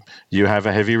job, you have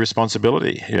a heavy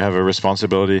responsibility. You have a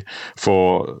responsibility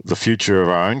for the future of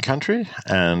our own country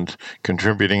and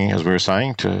contributing, as we were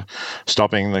saying, to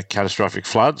stopping the catastrophic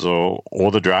floods or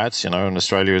the droughts. And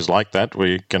Australia is like that.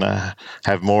 We're going to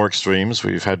have more extremes.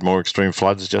 We've had more extreme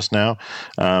floods just now.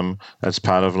 That's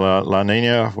part of La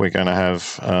Nina. We're going to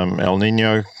have El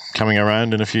Nino coming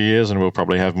around in a few years, and we'll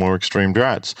probably have more extreme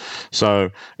droughts.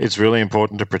 So it's really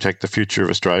important to protect the future of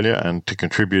Australia and to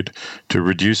contribute to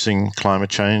reducing climate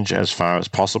change as far as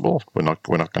possible. We're not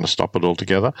going to stop it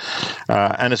altogether.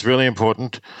 And it's really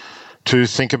important to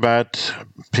think about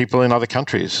people in other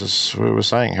countries, as we were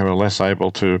saying, who are less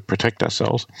able to protect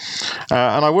ourselves.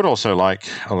 And I would also like,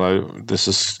 although this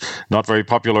is not very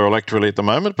popular electorally at the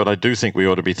moment, but I do think we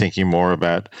ought to be thinking more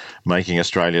about making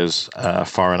Australia's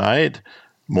foreign aid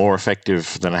more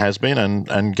effective than it has been,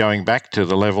 and going back to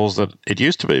the levels that it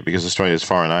used to be, because Australia's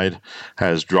foreign aid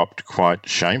has dropped quite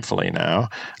shamefully now,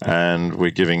 and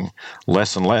we're giving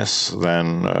less and less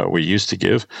than we used to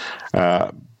give.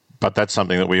 But that's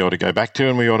something that we ought to go back to,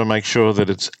 and we ought to make sure that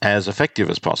it's as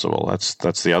effective as possible.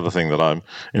 That's the other thing that I'm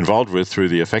involved with through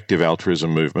the effective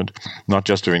altruism movement, not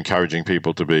just of encouraging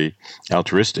people to be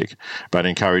altruistic, but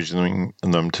encouraging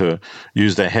them to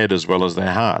use their head as well as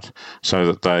their heart, so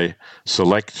that they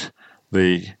select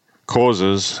the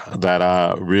causes that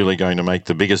are really going to make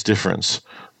the biggest difference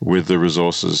with the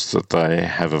resources that they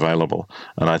have available.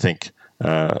 And I think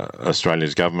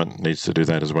Australia's government needs to do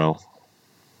that as well.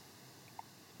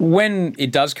 When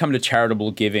it does come to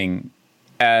charitable giving,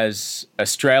 as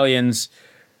Australians,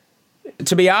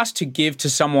 to be asked to give to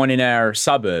someone in our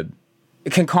suburb,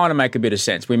 it can kind of make a bit of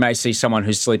sense. We may see someone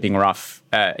who's sleeping rough,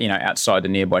 outside the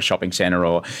nearby shopping centre,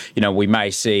 or, we may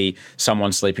see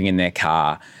someone sleeping in their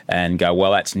car and go,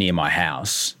 well, that's near my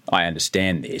house. I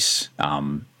understand this.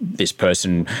 This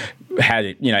person had,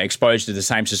 exposed to the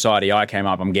same society I came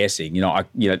up, I'm guessing.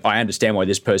 I understand why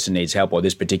this person needs help, or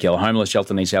this particular homeless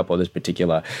shelter needs help, or this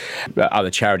particular other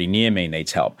charity near me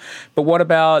needs help. But what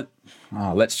about,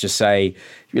 let's just say,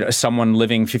 someone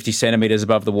living 50 centimetres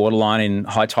above the waterline in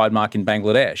high tide mark in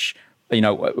Bangladesh?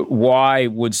 Why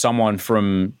would someone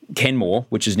from Kenmore,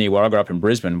 which is near where I grew up in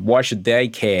Brisbane, why should they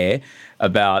care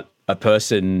about a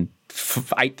person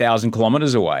 8,000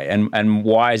 kilometres away? And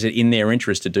why is it in their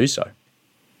interest to do so?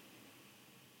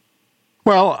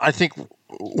 Well, I think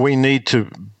we need to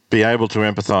be able to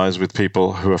empathise with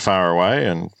people who are far away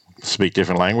and speak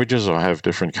different languages or have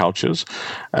different cultures.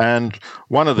 And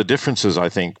one of the differences, I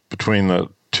think, between the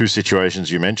two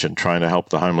situations you mentioned, trying to help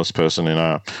the homeless person in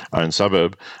our own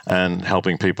suburb and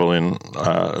helping people in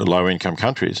low-income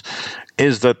countries,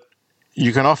 is that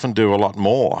you can often do a lot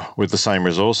more with the same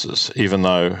resources, even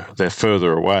though they're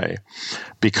further away.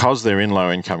 Because they're in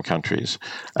low-income countries,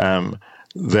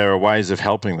 there are ways of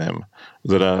helping them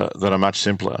that are much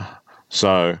simpler.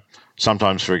 So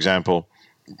sometimes, for example,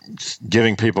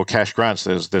 giving people cash grants.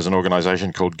 There's an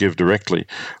organisation called Give Directly,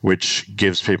 which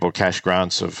gives people cash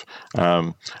grants of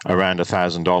around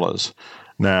 $1,000.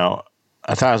 Now,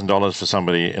 $1,000 for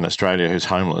somebody in Australia who's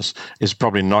homeless is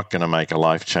probably not going to make a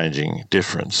life-changing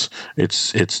difference.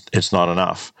 It's not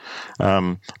enough.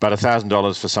 But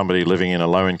 $1,000 for somebody living in a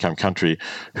low-income country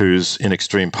who's in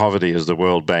extreme poverty, as the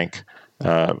World Bank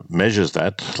measures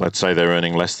that. Let's say they're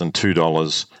earning less than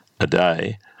 $2 a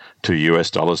day, to US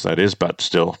dollars, that is, but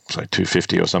still, say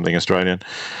 $2.50 or something Australian,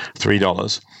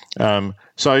 $3.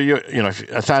 So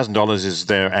 $1,000 is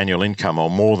their annual income, or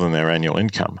more than their annual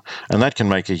income, and that can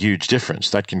make a huge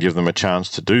difference. That can give them a chance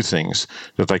to do things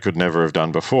that they could never have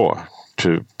done before.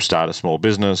 To start a small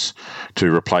business,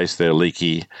 to replace their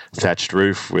leaky thatched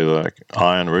roof with an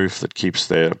iron roof that keeps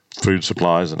their food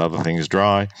supplies and other things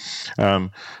dry.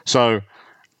 So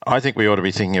I think we ought to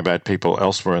be thinking about people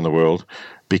elsewhere in the world,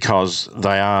 because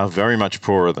they are very much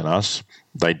poorer than us.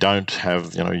 They don't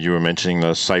have, you were mentioning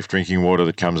the safe drinking water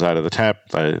that comes out of the tap.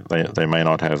 They may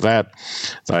not have that.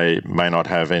 They may not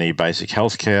have any basic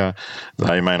health care.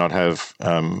 They may not have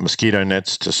mosquito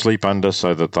nets to sleep under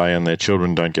so that they and their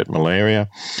children don't get malaria.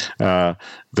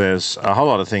 There's a whole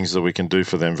lot of things that we can do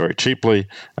for them very cheaply.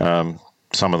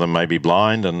 Some of them may be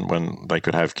blind, and when they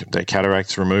could have their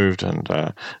cataracts removed,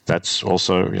 and that's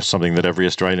also something that every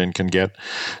Australian can get.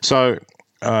 So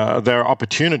there are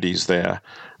opportunities there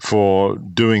for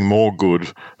doing more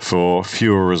good for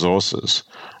fewer resources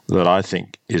that I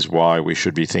think is why we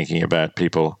should be thinking about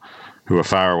people who are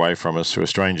far away from us, who are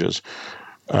strangers,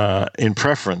 in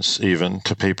preference even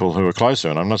to people who are closer.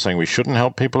 And I'm not saying we shouldn't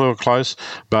help people who are close,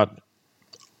 but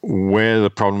where the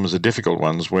problems are difficult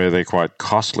ones, where they're quite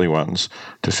costly ones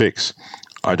to fix,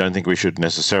 I don't think we should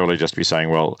necessarily just be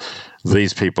saying, well,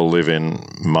 these people live in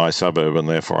my suburb and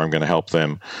therefore I'm going to help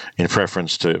them, in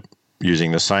preference to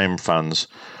using the same funds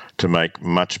to make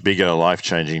much bigger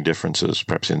life-changing differences,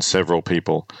 perhaps in several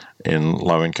people in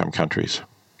low-income countries.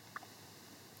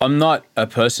 I'm not a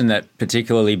person that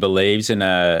particularly believes in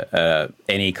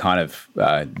any kind of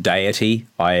deity.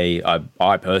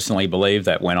 I personally believe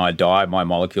that when I die, my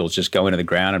molecules just go into the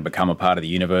ground and become a part of the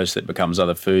universe that becomes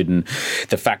other food. And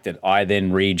the fact that I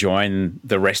then rejoin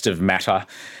the rest of matter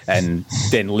and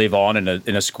then live on in a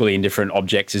squillion different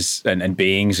objects and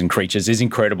beings and creatures is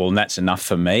incredible, and that's enough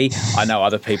for me. I know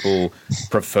other people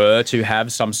prefer to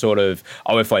have some sort of,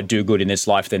 if I do good in this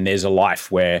life, then there's a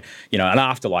life where, an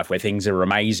afterlife where things are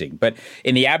amazing. But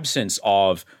in the absence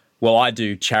of, well, I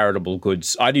do charitable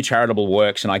goods, I do charitable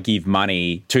works, and I give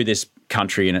money to this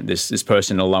country and this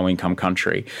person in a low-income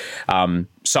country,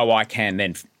 so I can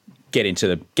then get into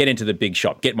the big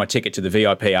shop, get my ticket to the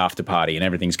VIP after party, and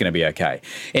everything's going to be okay.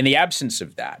 In the absence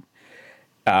of that,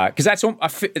 because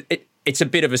it's a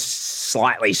bit of a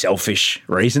slightly selfish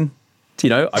reason.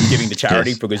 I'm giving to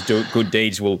charity because good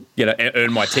deeds will,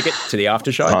 earn my ticket to the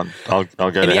after show. I'll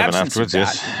go to heaven afterwards.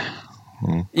 Yes.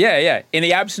 Yeah. In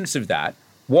the absence of that,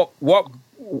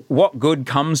 what good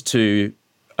comes to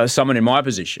someone in my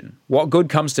position? What good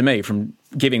comes to me from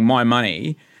giving my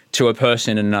money to a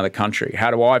person in another country?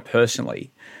 How do I personally,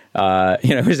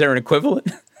 is there an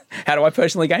equivalent? How do I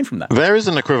personally gain from that? There is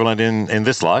an equivalent in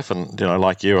this life, and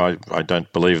like you, I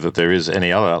don't believe that there is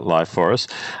any other life for us.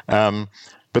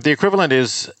 But the equivalent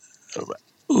is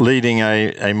leading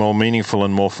a more meaningful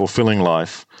and more fulfilling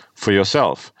life for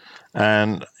yourself.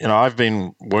 And, I've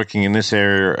been working in this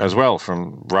area as well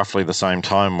from roughly the same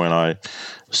time when I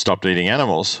stopped eating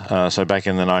animals. So back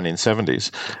in the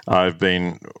 1970s, I've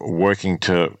been working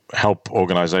to help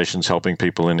organizations helping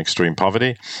people in extreme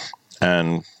poverty.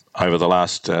 And over the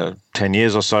last 10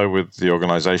 years or so with the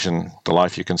organization The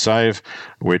Life You Can Save,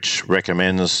 which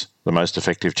recommends the most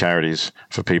effective charities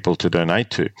for people to donate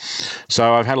to.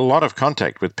 So I've had a lot of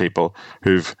contact with people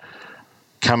who've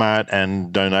come out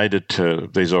and donated to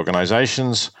these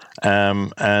organizations.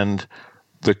 And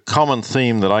the common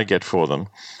theme that I get for them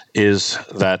is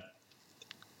that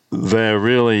they're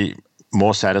really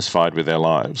more satisfied with their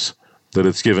lives, that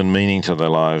it's given meaning to their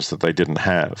lives that they didn't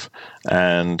have.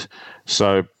 And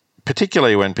so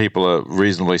particularly when people are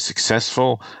reasonably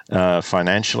successful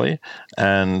financially,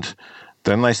 and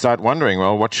then they start wondering,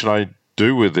 well, what should I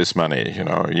do with this money?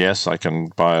 Yes, I can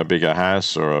buy a bigger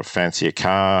house or a fancier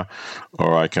car,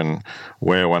 or I can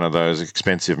wear one of those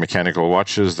expensive mechanical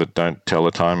watches that don't tell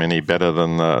the time any better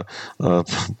than the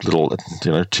little,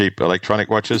 cheap electronic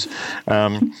watches.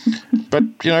 But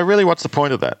really, what's the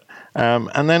point of that?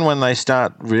 And then when they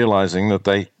start realizing that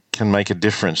they can make a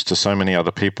difference to so many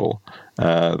other people,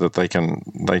 that they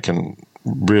can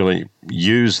really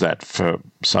use that for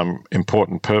some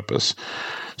important purpose.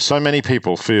 So many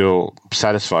people feel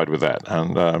satisfied with that,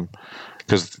 and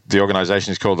because the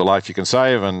organization is called The Life You Can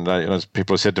Save, and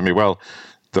people have said to me, well,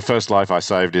 the first life I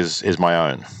saved is my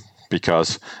own,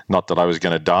 because not that I was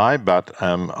going to die, but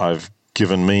I've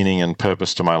given meaning and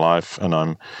purpose to my life, and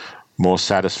I'm more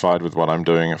satisfied with what I'm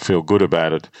doing. I feel good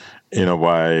about it in a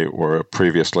way where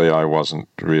previously I wasn't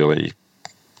really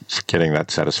getting that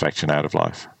satisfaction out of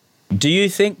life. Do you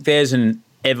think there's an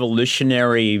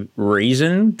evolutionary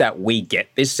reason that we get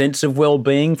this sense of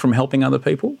well-being from helping other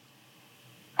people?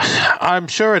 I'm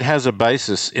sure it has a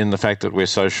basis in the fact that we're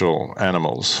social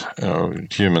animals.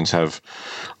 Humans have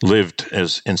lived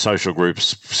in social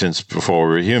groups since before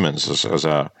we were humans, as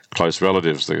our close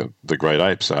relatives, the great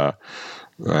apes are.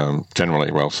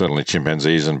 Generally, well, certainly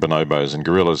chimpanzees and bonobos and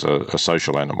gorillas are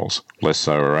social animals, less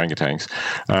so orangutans.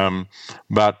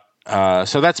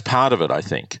 So that's part of it, I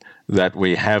think, that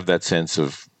we have that sense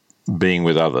of being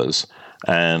with others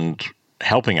and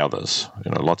helping others.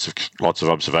 Lots of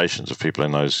observations of people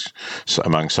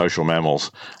among social mammals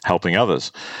helping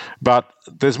others. But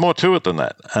there's more to it than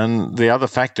that. And the other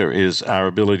factor is our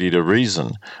ability to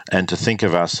reason and to think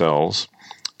of ourselves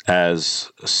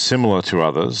as similar to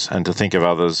others, and to think of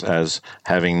others as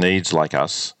having needs like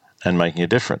us and making a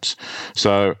difference.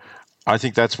 So I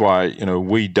think that's why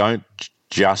we don't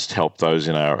just help those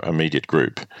in our immediate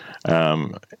group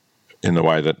in the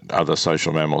way that other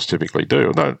social mammals typically do.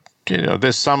 Although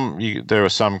there are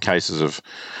some cases of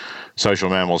social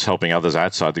mammals helping others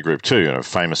outside the group too.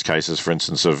 Famous cases, for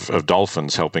instance, of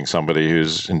dolphins helping somebody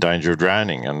who's in danger of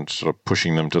drowning and sort of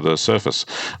pushing them to the surface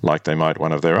like they might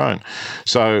one of their own.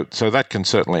 So that can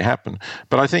certainly happen.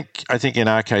 But I think in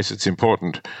our case it's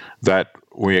important that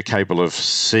we are capable of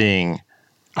seeing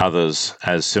others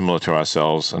as similar to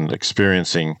ourselves and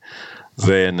experiencing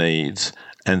their needs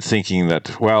and thinking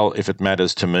that, well, if it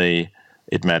matters to me,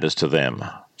 it matters to them.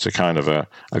 It's a kind of a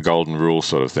golden rule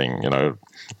sort of thing,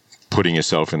 putting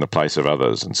yourself in the place of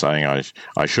others and saying,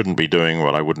 I shouldn't be doing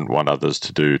what I wouldn't want others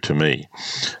to do to me.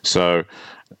 So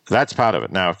that's part of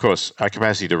it. Now, of course, our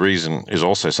capacity to reason is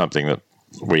also something that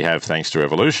we have thanks to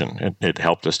evolution. It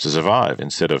helped us to survive.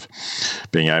 Instead of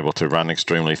being able to run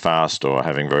extremely fast or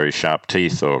having very sharp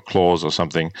teeth or claws or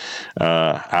something,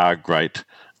 our great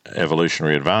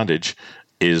evolutionary advantage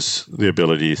is the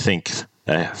ability to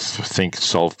think,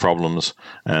 solve problems,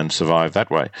 and survive that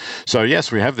way. So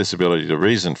yes, we have this ability to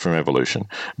reason from evolution,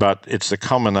 but it's the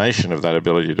combination of that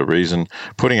ability to reason,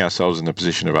 putting ourselves in the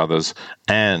position of others,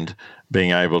 and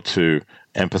being able to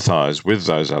empathize with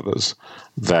those others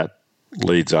that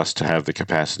leads us to have the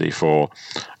capacity for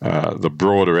the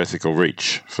broader ethical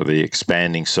reach, for the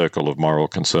expanding circle of moral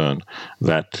concern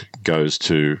that goes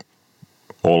to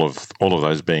all of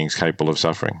those beings capable of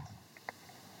suffering.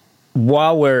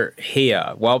 While we're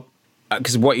here,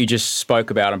 because what you just spoke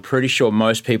about, I'm pretty sure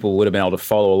most people would have been able to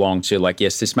follow along to, like,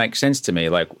 yes, this makes sense to me.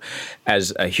 Like,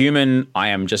 as a human, I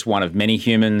am just one of many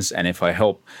humans, and if I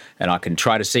help and I can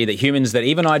try to see that humans that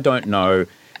even I don't know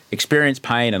experience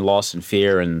pain and loss and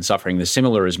fear and suffering that's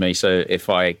similar as me, so if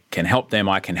I can help them,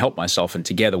 I can help myself, and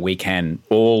together we can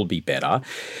all be better.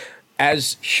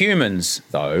 As humans,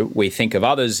 though, we think of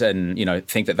others and,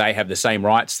 think that they have the same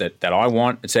rights that I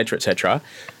want, et cetera, et cetera.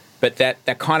 But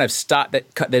that kind of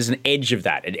there's an edge of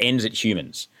that. It ends at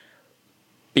humans.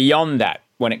 Beyond that,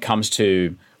 when it comes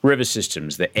to river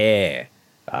systems, the air,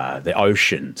 the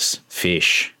oceans,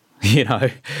 fish,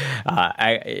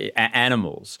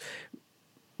 animals.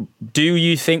 Do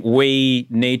you think we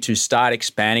need to start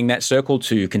expanding that circle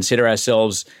to consider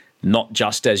ourselves not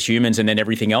just as humans and then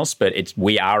everything else, but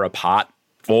we are a part?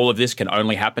 All of this can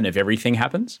only happen if everything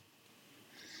happens?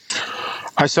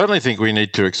 I certainly think we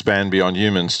need to expand beyond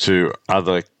humans to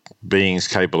other beings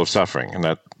capable of suffering, and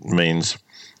that means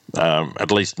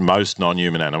at least most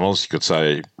non-human animals. You could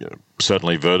say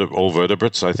certainly all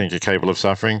vertebrates, I think, are capable of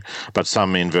suffering, but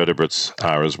some invertebrates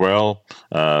are as well.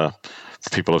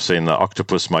 People have seen the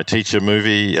Octopus, My Teacher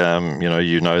movie.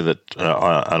 You know that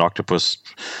an octopus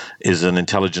is an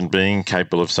intelligent being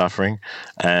capable of suffering.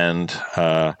 And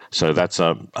so that's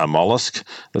a mollusk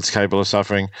that's capable of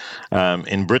suffering.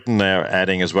 In Britain, they're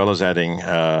adding, as well as adding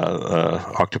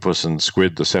octopus and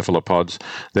squid, the cephalopods,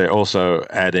 they're also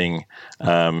adding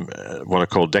what are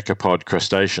called decapod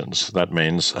crustaceans. That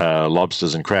means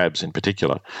lobsters and crabs in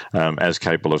particular, as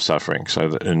capable of suffering.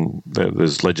 So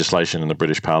there's legislation in the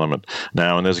British Parliament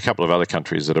now, and there's a couple of other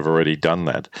countries that have already done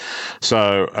that.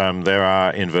 So there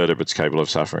are invertebrates capable of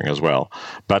suffering as well.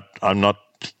 But I'm not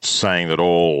saying that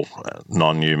all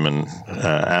non-human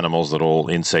animals, that all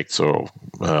insects or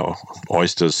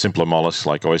oysters, simpler mollusks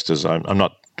like oysters, I'm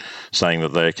not saying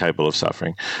that they're capable of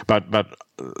suffering. But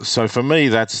so for me,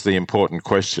 that's the important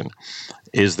question.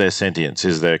 Is there sentience?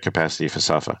 Is there capacity to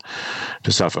suffer?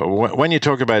 When you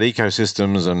talk about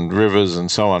ecosystems and rivers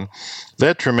and so on,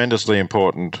 they're tremendously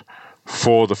important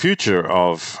for the future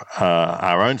of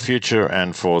our own future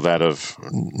and for that of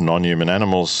non-human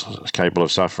animals capable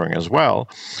of suffering as well.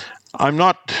 I'm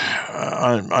not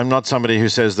somebody who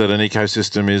says that an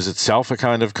ecosystem is itself a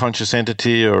kind of conscious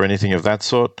entity or anything of that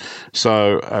sort.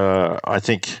 So I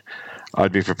think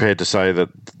I'd be prepared to say that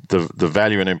the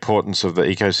value and importance of the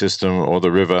ecosystem or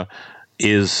the river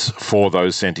is for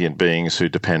those sentient beings who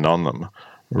depend on them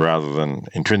rather than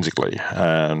intrinsically.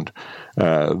 And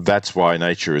that's why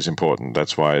nature is important.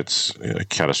 That's why it's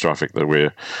catastrophic that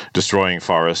we're destroying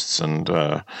forests and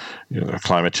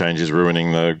climate change is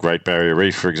ruining the Great Barrier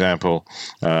Reef, for example.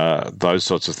 Those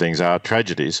sorts of things are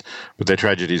tragedies, but they're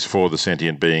tragedies for the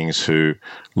sentient beings who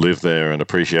live there and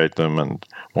appreciate them and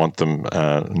want them,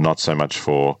 not so much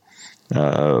for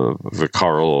the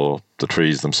coral or the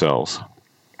trees themselves.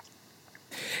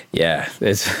 Yeah,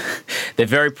 they're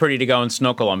very pretty to go and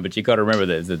snorkel on, but you've got to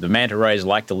remember that the manta rays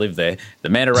like to live there. The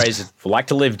manta rays like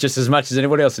to live just as much as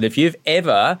anyone else. And if you've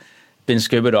ever been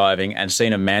scuba diving and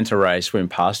seen a manta ray swim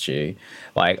past you,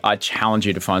 I challenge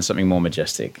you to find something more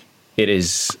majestic.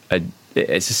 It's a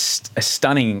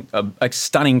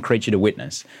stunning creature to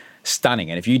witness. Stunning.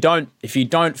 And if you don't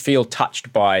feel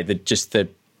touched by the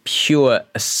pure,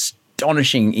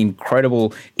 astonishing,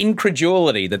 incredible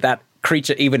incredulity that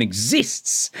creature even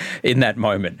exists in that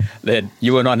moment, then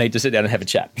you and I need to sit down and have a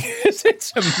chat.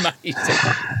 It's amazing.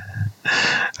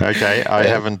 Okay, I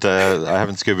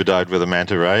haven't scuba dived with a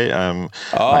manta ray. I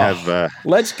have.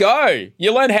 Let's go.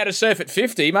 You learned how to surf at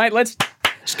 50, mate. Let's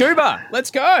scuba.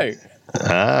 Let's go.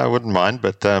 I wouldn't mind,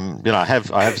 but I have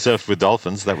surfed with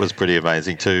dolphins. That was pretty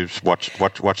amazing too. Watch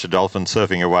a dolphin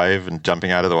surfing a wave and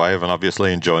jumping out of the wave, and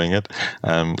obviously enjoying it.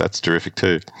 That's terrific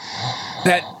too.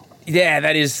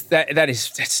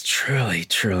 That's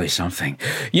truly something.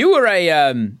 You were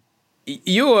in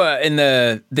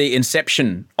the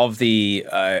inception of the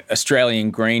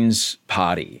Australian Greens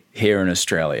Party here in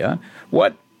Australia.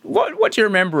 What do you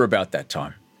remember about that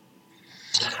time?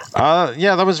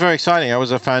 That was very exciting. I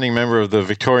was a founding member of the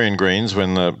Victorian Greens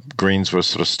when the Greens were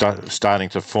sort of starting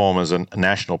to form as a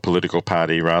national political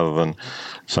party rather than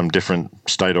some different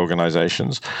state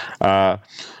organisations.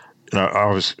 I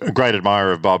was a great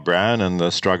admirer of Bob Brown and the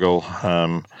struggle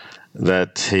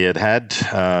that he had,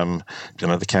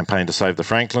 the campaign to save the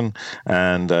Franklin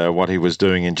and what he was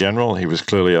doing in general. He was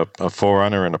clearly a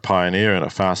forerunner and a pioneer and a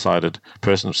far-sighted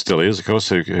person, still is, of course,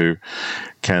 who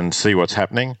can see what's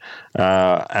happening.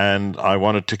 And I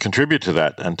wanted to contribute to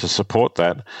that and to support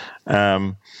that.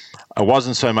 It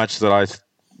wasn't so much that I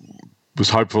was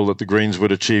hopeful that the Greens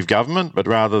would achieve government, but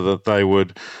rather that they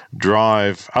would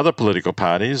drive other political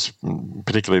parties,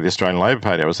 particularly the Australian Labor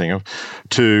Party I was thinking of,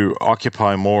 to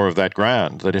occupy more of that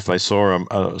ground, that if they saw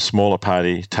a smaller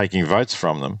party taking votes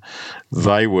from them,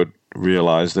 they would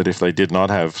realise that if they did not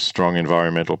have strong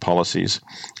environmental policies,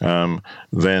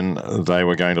 then they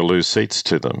were going to lose seats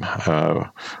to them,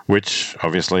 which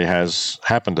obviously has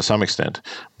happened to some extent,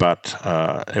 but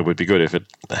it would be good if it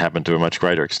happened to a much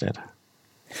greater extent.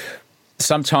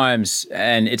 Sometimes,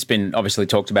 and it's been obviously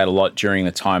talked about a lot during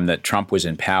the time that Trump was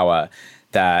in power,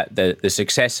 that the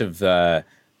success of the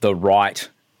right,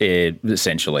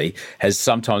 essentially, has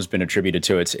sometimes been attributed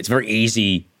to it's very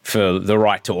easy for the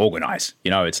right to organise.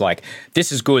 You know, it's like,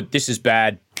 this is good, this is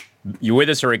bad, you're with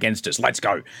us or against us, let's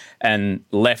go. And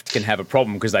left can have a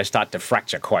problem because they start to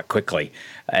fracture quite quickly.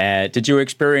 Did you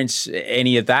experience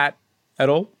any of that at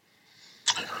all?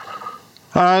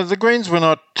 The Greens were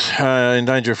not in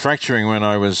danger of fracturing when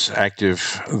I was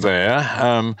active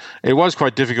there. It was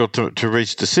quite difficult to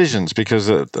reach decisions because,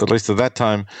 at least at that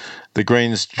time, the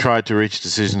Greens tried to reach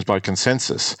decisions by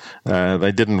consensus.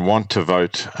 They didn't want to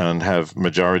vote and have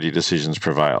majority decisions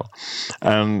prevail.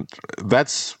 And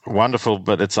that's wonderful,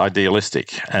 but it's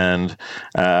idealistic. And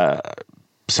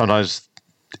sometimes,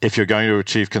 if you're going to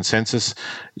achieve consensus,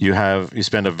 you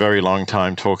spend a very long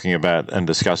time talking about and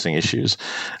discussing issues.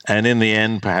 And in the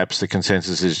end, perhaps the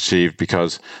consensus is achieved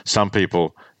because some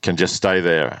people can just stay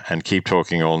there and keep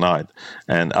talking all night,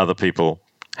 and other people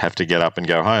have to get up and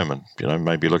go home and, you know,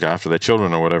 maybe look after their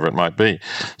children or whatever it might be.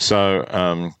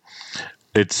 So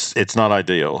it's not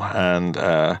ideal. And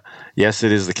yes,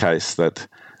 it is the case that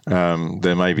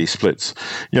there may be splits.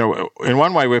 You know, in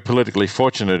one way, we're politically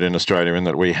fortunate in Australia in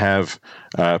that we have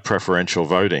preferential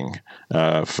voting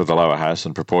for the lower house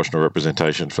and proportional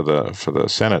representation for the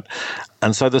Senate,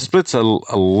 and so the splits are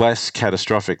less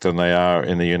catastrophic than they are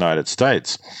in the United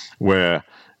States, where,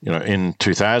 you know, in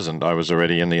 2000, I was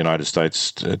already in the United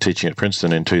States teaching at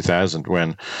Princeton in 2000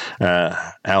 when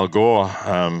Al Gore,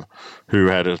 who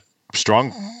had a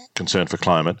strong concern for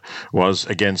climate, was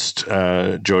against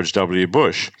George W.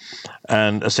 Bush.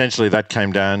 And essentially that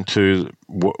came down to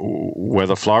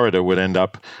whether Florida would end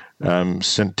up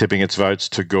tipping its votes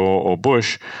to Gore or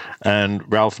Bush. And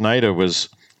Ralph Nader was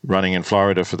running in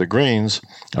Florida for the Greens.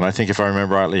 And I think, if I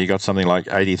remember rightly, he got something like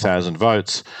 80,000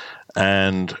 votes.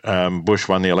 And Bush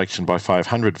won the election by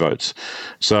 500 votes.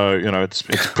 So, you know, it's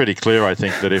pretty clear, I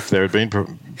think, that if there had been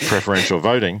preferential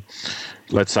voting,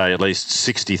 let's say at least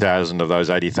 60,000 of those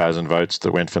 80,000 votes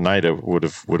that went for Nader would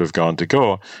have gone to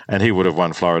Gore, and he would have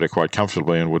won Florida quite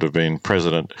comfortably and would have been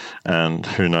president. And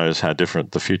who knows how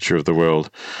different the future of the world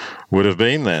would have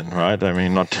been then, right? I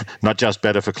mean, not just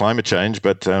better for climate change,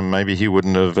 but maybe he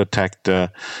wouldn't have attacked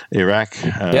Iraq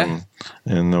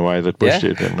in the way that Bush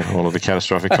did, and all of the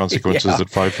catastrophic consequences that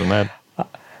flowed from that.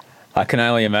 I can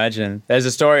only imagine. There's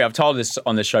a story, I've told this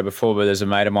on the show before, but there's a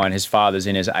mate of mine, his father's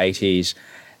in his 80s,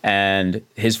 and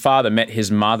his father met his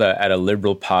mother at a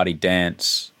Liberal Party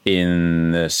dance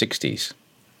in the 60s.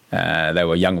 They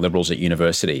were young Liberals at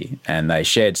university, and they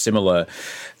shared similar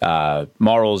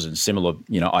morals and similar,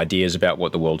 ideas about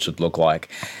what the world should look like.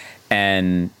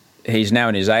 And he's now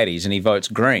in his 80s, and he votes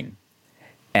Green.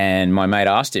 And my mate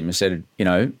asked him and said,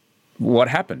 what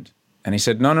happened? And he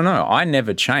said, no, I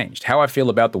never changed. How I feel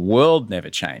about the world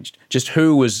never changed. Just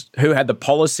who had the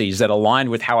policies that aligned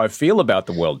with how I feel about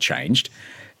the world changed.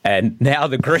 And now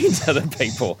the Greens are the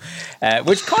people,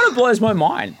 which kind of blows my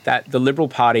mind that the Liberal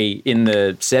Party in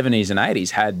the 70s and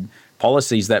 80s had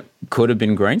policies that could have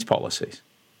been Greens policies.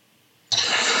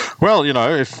 Well,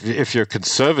 if you're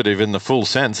conservative in the full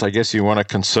sense, I guess you want to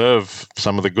conserve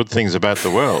some of the good things about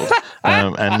the world,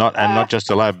 and not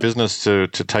just allow business to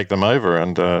take them over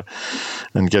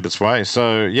and get its way.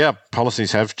 So yeah,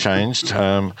 policies have changed,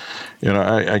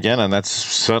 again, and that's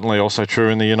certainly also true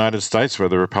in the United States, where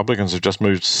the Republicans have just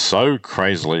moved so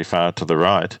crazily far to the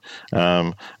right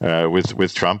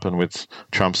with Trump and with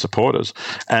Trump supporters,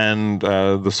 and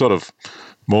the sort of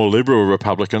more liberal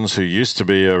Republicans who used to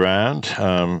be around,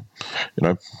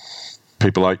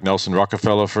 people like Nelson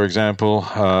Rockefeller, for example,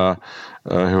 who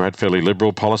had fairly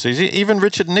liberal policies. Even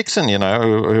Richard Nixon,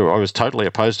 who I was totally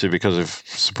opposed to because of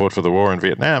support for the war in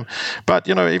Vietnam. But,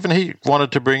 even he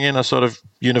wanted to bring in a sort of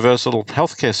universal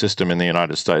healthcare system in the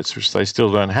United States, which they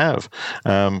still don't have.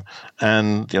 And,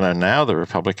 now the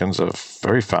Republicans are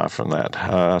very far from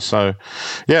that. So,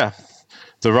 yeah.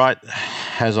 The right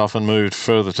has often moved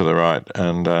further to the right,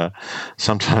 and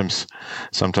sometimes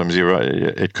you're right.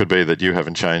 It could be that you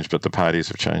haven't changed, but the parties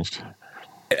have changed.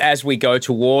 As we go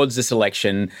towards this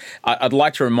election, I'd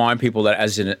like to remind people that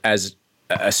as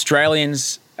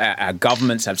Australians, our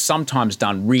governments have sometimes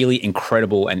done really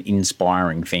incredible and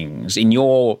inspiring things. In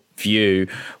your view,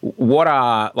 what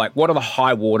are the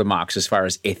high watermarks as far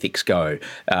as ethics go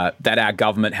that our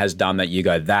government has done that you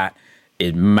go, that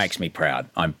it makes me proud.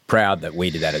 I'm proud that we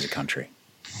did that as a country.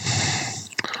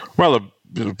 Well,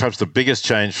 perhaps the biggest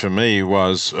change for me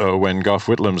was when Gough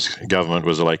Whitlam's government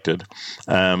was elected,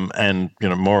 and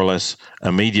more or less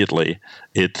immediately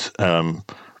it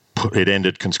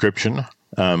ended conscription,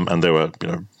 and there were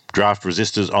draft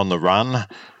resistors on the run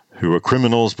who were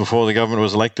criminals before the government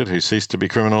was elected, who ceased to be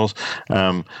criminals.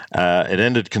 It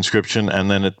ended conscription,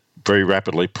 and then it very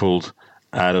rapidly pulled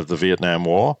out of the Vietnam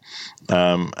War,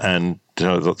 and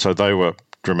so they were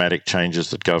dramatic changes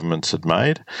that governments had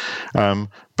made.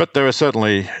 But there are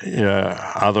certainly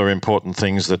other important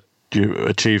things that you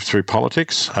achieved through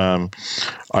politics.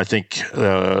 I think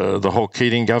the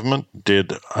Hawke-Keating government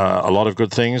did a lot of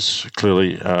good things.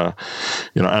 Clearly,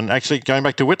 and actually going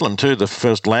back to Whitlam too, the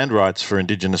first land rights for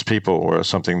Indigenous people were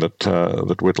something that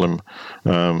that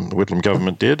Whitlam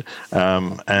government did,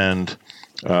 and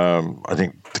I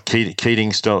think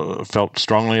Keating still felt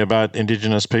strongly about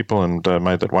Indigenous people and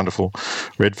made that wonderful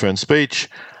Redfern speech.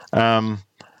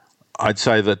 I'd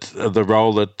say that the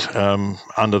role that,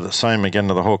 under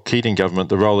the Hawke-Keating government,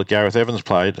 the role that Gareth Evans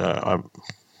played, I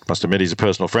must admit he's a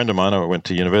personal friend of mine. I went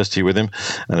to university with him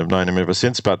and have known him ever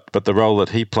since. But the role that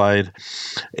he played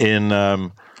in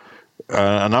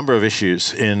a number of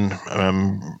issues in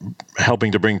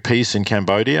helping to bring peace in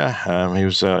Cambodia. He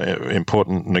was an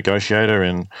important negotiator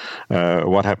in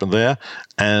what happened there.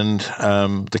 And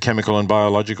the Chemical and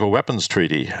Biological Weapons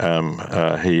Treaty,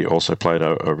 he also played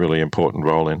a really important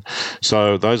role in.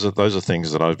 So those are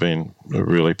things that I've been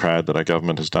really proud that our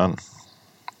government has done.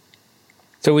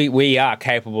 So we are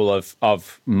capable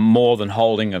of more than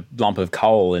holding a lump of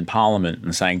coal in Parliament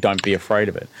and saying, don't be afraid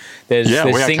of it. There's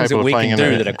things that we can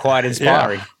do that are quite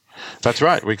inspiring. Yeah. That's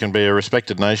right. We can be a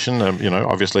respected nation,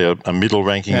 obviously a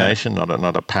middle-ranking nation,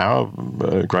 not a power,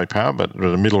 great power, but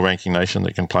a middle-ranking nation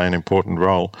that can play an important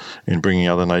role in bringing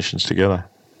other nations together.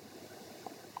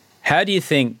 How do you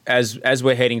think, as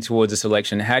we're heading towards this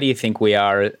election, how do you think we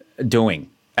are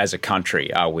doing as a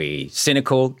country? Are we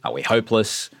cynical? Are we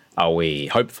hopeless? Are we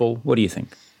hopeful? What do you think?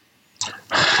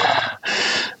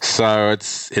 So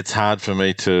it's hard for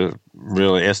me to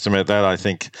really estimate that. I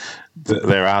think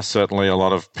there are certainly a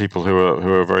lot of people who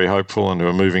are very hopeful and who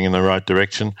are moving in the right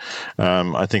direction.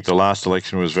 I think the last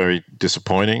election was very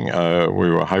disappointing. We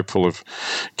were hopeful of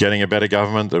getting a better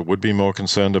government that would be more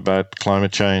concerned about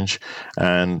climate change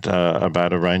and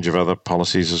about a range of other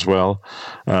policies as well.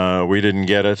 We didn't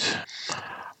get it.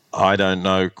 I don't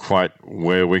know quite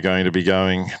where we're going to be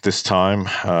going this time,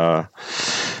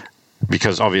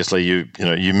 because obviously you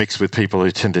mix with people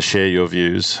who tend to share your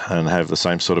views and have the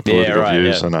same sort of political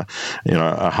views, and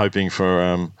are hoping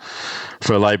for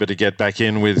Labor to get back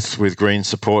in with Green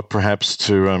support, perhaps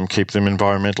to keep them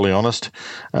environmentally honest.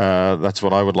 That's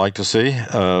what I would like to see,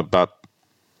 but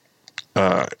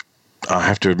I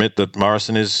have to admit that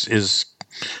Morrison is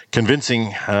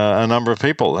convincing a number of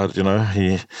people.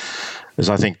 He is,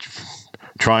 I think,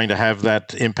 trying to have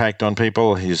that impact on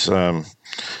people. He's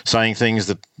saying things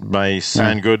that may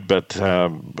sound good, but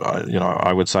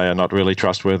I would say are not really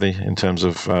trustworthy in terms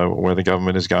of where the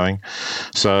government is going.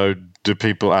 So,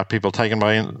 are people taken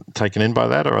in by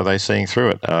that, or are they seeing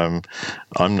through it? I'm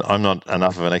not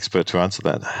enough of an expert to answer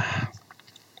that.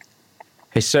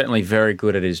 He's certainly very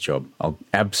good at his job.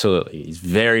 Absolutely, he's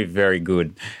very, very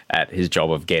good at his job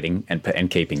of getting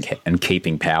and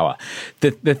keeping power.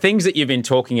 The things that you've been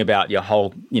talking about your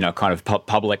whole, kind of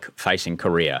public-facing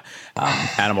career,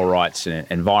 animal rights, and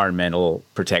environmental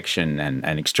protection,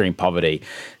 and extreme poverty.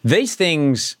 These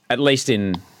things, at least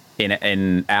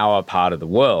in our part of the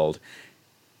world,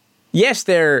 yes,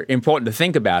 they're important to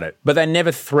think about it, but they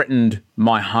never threatened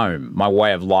my home, my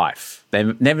way of life. They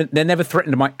never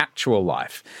threatened my actual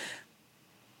life.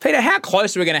 Peter, how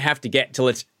close are we going to have to get till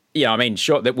it's,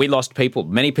 sure that we lost people,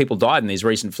 many people died in these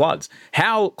recent floods.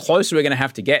 How close are we going to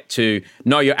have to get to,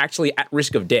 no, you're actually at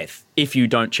risk of death if you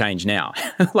don't change now?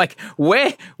 Like,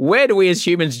 where do we as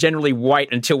humans generally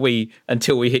wait until we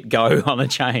hit go on a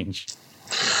change?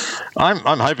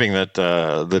 I'm hoping that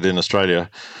in Australia,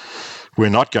 we're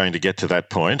not going to get to that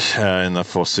point in the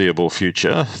foreseeable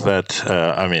future. That,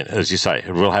 as you say,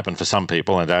 it will happen for some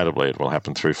people. Undoubtedly, it will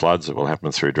happen through floods. It will happen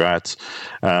through droughts.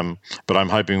 But I'm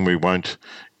hoping we won't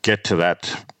get to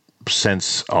that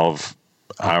sense of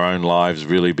our own lives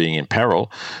really being in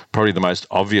peril. Probably the most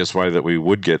obvious way that we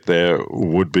would get there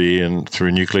would be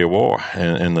through nuclear war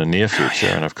in the near future.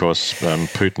 And of course,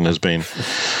 Putin has been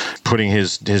putting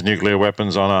his nuclear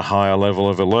weapons on a higher level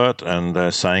of alert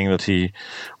and saying that he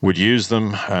would use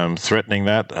them, threatening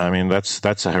that. I mean,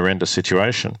 that's a horrendous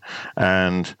situation.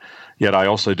 And yet I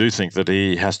also do think that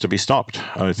he has to be stopped.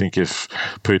 I think if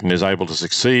Putin is able to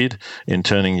succeed in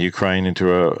turning Ukraine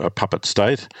into a puppet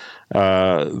state,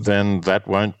 then that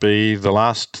won't be the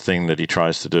last thing that he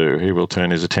tries to do. He will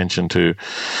turn his attention to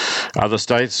other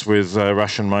states with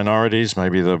Russian minorities,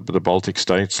 maybe the Baltic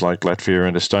states like Latvia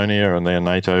and Estonia and their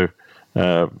NATO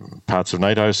parts of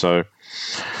NATO. So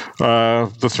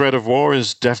the threat of war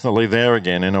is definitely there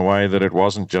again in a way that it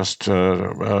wasn't just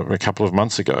a couple of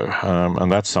months ago,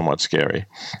 and that's somewhat scary.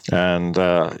 And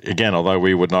again, although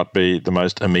we would not be the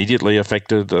most immediately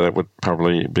affected, that would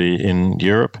probably be in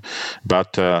Europe,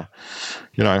 but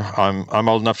I'm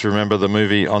old enough to remember the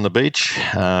movie On the Beach,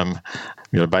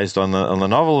 based on the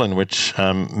novel, in which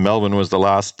Melbourne was the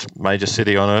last major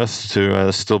city on Earth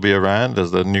to still be around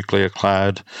as the nuclear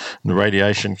cloud and the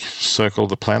radiation circled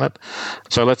the planet.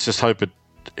 So let's just hope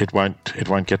it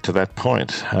won't get to that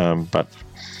point. But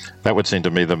that would seem to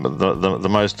me the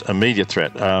most immediate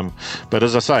threat. But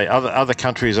as I say, other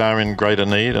countries are in greater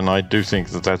need, and I do think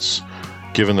that's,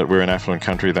 given that we're an affluent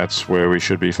country, that's where we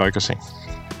should be focusing.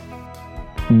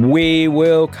 We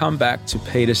will come back to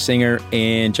Peter Singer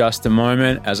in just a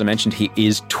moment. As I mentioned, he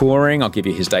is touring. I'll give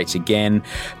you his dates again.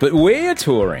 But we're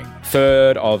touring.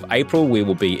 3rd of April, we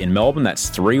will be in Melbourne. That's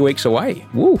 3 weeks away.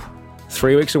 Woo!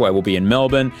 3 weeks away, we'll be in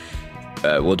Melbourne.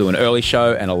 We'll do an early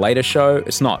show and a later show.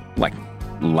 It's not like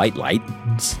late.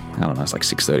 It's, I don't know, it's like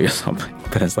 6:30 or something.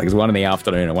 But it's one in the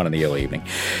afternoon and one in the early evening.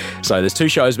 So there's 2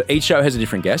 shows, but each show has a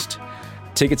different guest.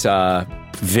 Tickets are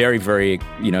very, very,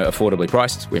 affordably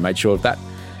priced. We made sure of that.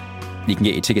 You can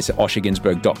get your tickets at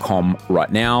osherginsberg.com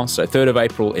right now. So 3rd of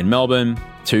April in Melbourne,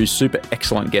 2 super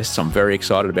excellent guests. I'm very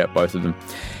excited about both of them.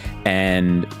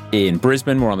 And in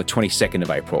Brisbane, we're on the 22nd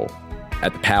of April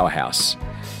at the Powerhouse.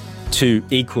 2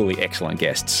 equally excellent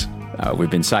guests. We've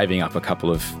been saving up a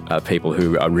couple of people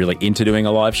who are really into doing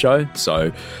a live show.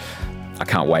 So I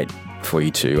can't wait for you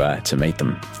to meet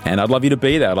them. And I'd love you to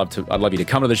be there. I'd love you to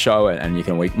come to the show, and you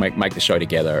can make the show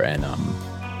together, and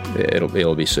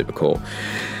it'll be super cool.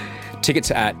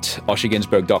 Tickets at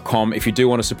osherginsberg.com. If you do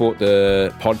want to support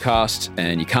the podcast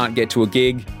and you can't get to a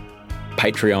gig,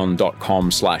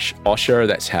 patreon.com/Osher.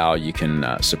 That's how you can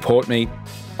support me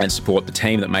and support the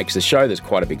team that makes the show. There's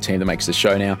quite a big team that makes the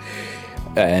show now.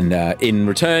 And in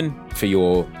return for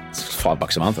your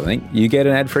 $5 a month, I think, you get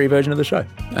an ad-free version of the show.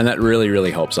 And that really,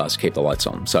 really helps us keep the lights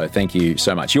on. So thank you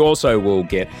so much. You also will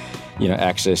get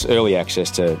early access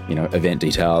to, event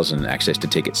details and access to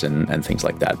tickets and things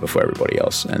like that before everybody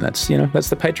else. And that's the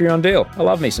Patreon deal. I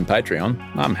love me some Patreon.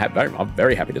 I'm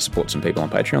very happy to support some people on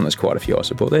Patreon. There's quite a few I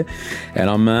support there. And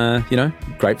I'm,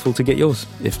 grateful to get yours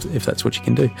if that's what you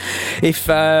can do. If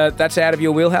that's out of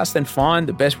your wheelhouse, then fine.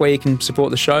 The best way you can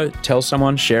support the show, tell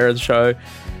someone, share the show,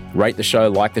 rate the show,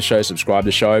 like the show, subscribe to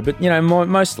the show. But,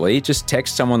 mostly just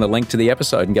text someone the link to the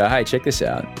episode and go, hey, check this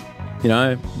out. You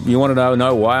want to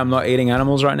know why I'm not eating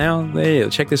animals right now? There,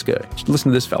 check this guy.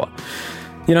 Listen to this fella.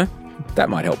 That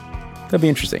might help. That'd be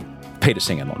interesting. Peter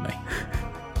Singer, not me.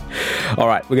 All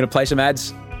right, we're going to play some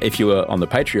ads. If you were on the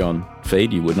Patreon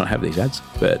feed, you would not have these ads.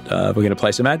 But we're going to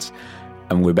play some ads,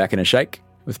 and we're back in a shake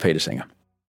with Peter Singer.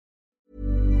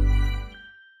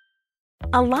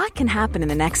 A lot can happen in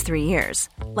the next 3 years.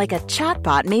 Like a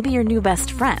chatbot may be your new best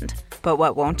friend. But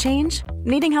what won't change?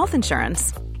 Needing health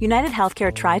insurance. United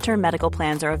Healthcare Tri-Term Medical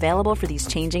Plans are available for these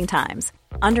changing times.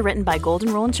 Underwritten by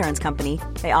Golden Rule Insurance Company,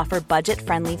 they offer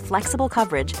budget-friendly, flexible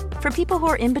coverage for people who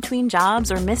are in between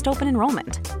jobs or missed open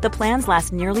enrollment. The plans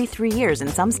last nearly 3 years in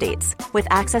some states, with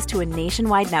access to a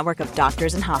nationwide network of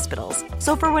doctors and hospitals.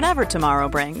 So for whatever tomorrow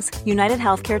brings, United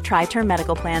Healthcare Tri-Term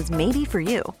Medical Plans may be for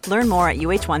you. Learn more at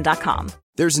uh1.com.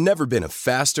 There's never been a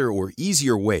faster or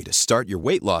easier way to start your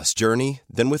weight loss journey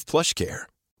than with PlushCare.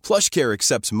 PlushCare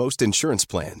accepts most insurance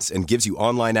plans and gives you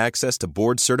online access to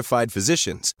board-certified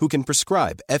physicians who can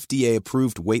prescribe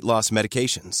FDA-approved weight loss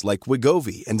medications like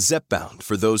Wegovy and Zepbound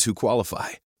for those who qualify.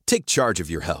 Take charge of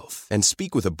your health and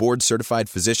speak with a board-certified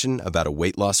physician about a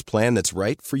weight loss plan that's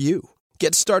right for you.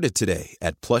 Get started today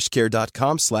at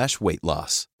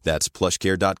plushcare.com/weight-loss. That's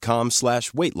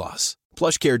plushcare.com/weight-loss.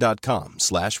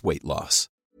 plushcare.com/weight-loss.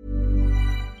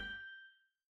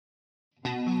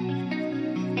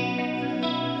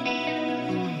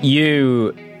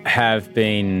 You have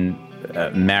been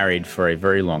married for a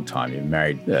very long time. You've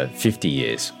married 50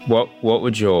 years. What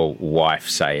would your wife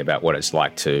say about what it's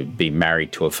like to be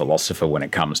married to a philosopher when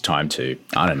it comes time to,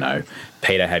 I don't know,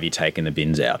 Peter, have you taken the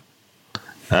bins out?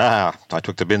 I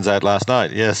took the bins out last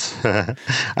night, yes.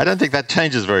 I don't think that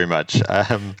changes very much.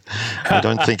 I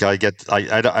don't think I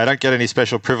don't get any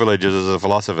special privileges as a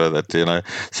philosopher that,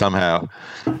 somehow.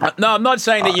 No, I'm not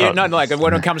saying that you, not like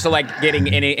when it comes to like getting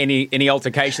any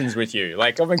altercations with you.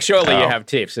 Like, I mean, surely you have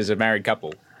tips as a married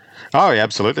couple. Oh, yeah,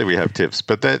 absolutely we have tips,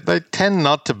 but they tend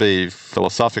not to be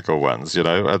philosophical ones,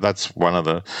 That's one of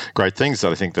the great things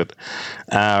that I think that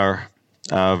our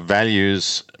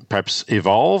values perhaps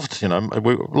evolved.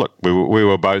 We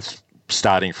were both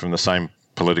starting from the same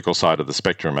political side of the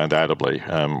spectrum, undoubtedly,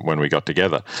 when we got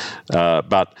together.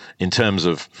 But in terms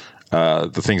of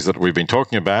the things that we've been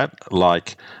talking about,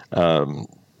 like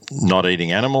not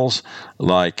eating animals,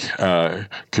 like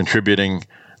contributing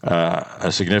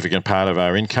a significant part of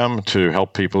our income to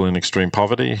help people in extreme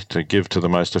poverty, to give to the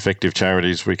most effective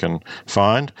charities we can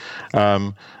find.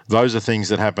 Those are things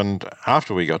that happened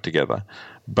after we got together,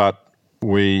 but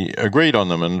we agreed on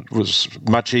them, and it was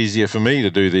much easier for me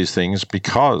to do these things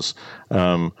because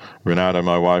Renato,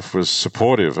 my wife, was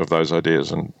supportive of those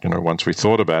ideas, and once we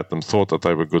thought about them, thought that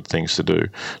they were good things to do.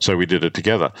 So we did it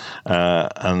together,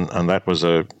 and that was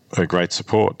a great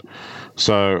support.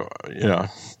 So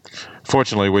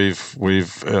fortunately,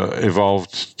 we've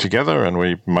evolved together, and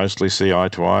we mostly see eye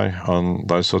to eye on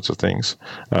those sorts of things.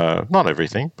 Not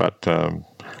everything, but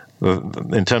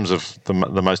in terms of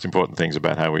the most important things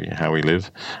about how we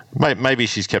live. Maybe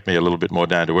she's kept me a little bit more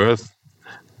down to earth.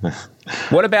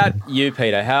 What about you,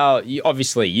 Peter?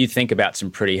 Obviously you think about some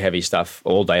pretty heavy stuff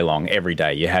all day long, every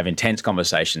day. You have intense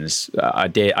conversations. I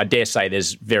dare say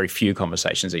there's very few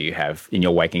conversations that you have in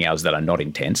your waking hours that are not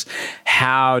intense.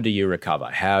 How do you recover?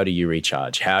 How do you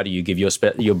recharge? How do you give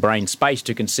your brain space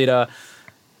to consider,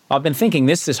 I've been thinking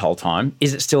this whole time,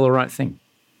 is it still the right thing?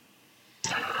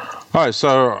 All right,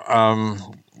 so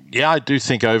I do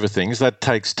think over things. That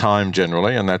takes time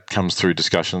generally, and that comes through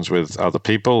discussions with other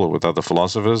people or with other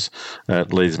philosophers.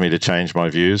 That leads me to change my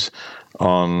views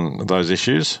on those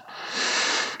issues.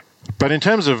 But in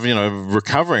terms of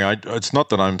recovering, it's not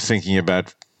that I'm thinking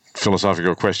about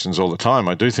philosophical questions all the time.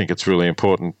 I do think it's really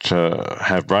important to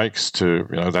have breaks.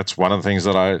 That's one of the things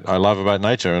that I love about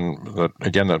nature, and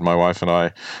that my wife and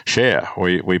I share.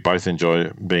 We both enjoy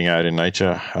being out in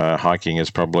nature. Hiking is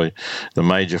probably the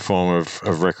major form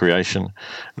of recreation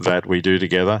that we do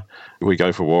together. We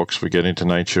go for walks, we get into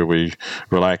nature, we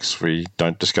relax, we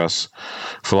don't discuss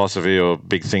philosophy or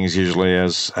big things usually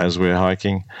as we're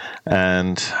hiking.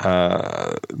 And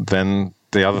then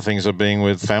the other things are being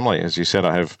with family. As you said,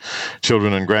 I have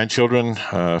children and grandchildren.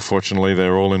 Fortunately,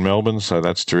 they're all in Melbourne, so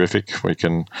that's terrific. We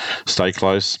can stay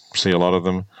close, see a lot of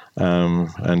them,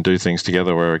 and do things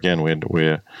together where, again,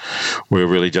 we're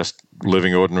really just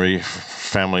living ordinary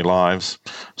family lives.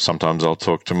 Sometimes I'll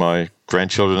talk to my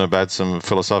grandchildren about some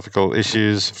philosophical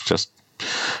issues, just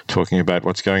talking about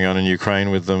what's going on in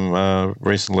Ukraine with them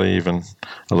recently, even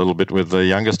a little bit with the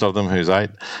youngest of them, who's 8.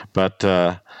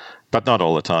 But not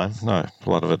all the time. No, a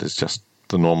lot of it is just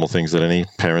the normal things that any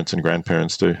parents and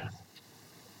grandparents do.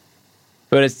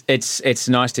 But it's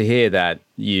nice to hear that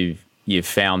you've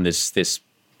found this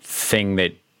thing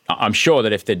that I'm sure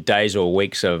that if the days or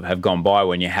weeks have gone by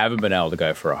when you haven't been able to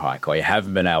go for a hike or you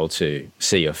haven't been able to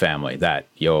see your family, that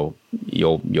your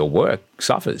work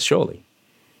suffers, surely.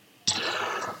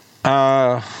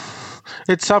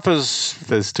 It suffers.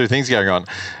 There's two things going on.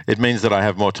 It means that I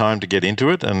have more time to get into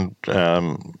it and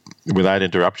without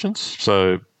interruptions.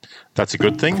 So that's a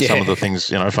good thing. Yeah. Some of the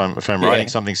things, if I'm writing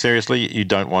something seriously, you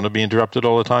don't want to be interrupted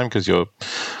all the time because your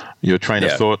train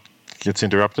of thought gets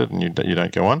interrupted and you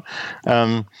don't go on.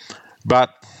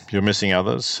 But you're missing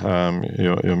others.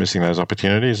 You're missing those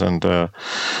opportunities, and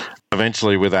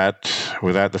eventually, without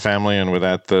the family and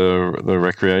without the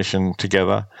recreation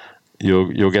together,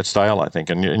 you'll get stale, I think,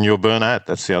 and you'll burn out.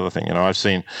 That's the other thing. I've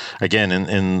seen, again,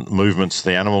 in movements,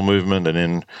 the animal movement, and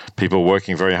in people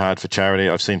working very hard for charity,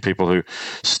 I've seen people who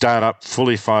start up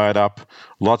fully fired up,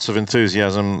 lots of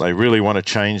enthusiasm. They really want to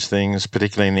change things,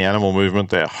 particularly in the animal movement.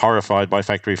 They're horrified by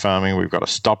factory farming. We've got to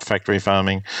stop factory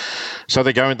farming. So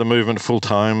they go into the movement full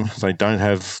time. They don't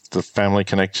have the family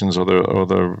connections or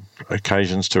the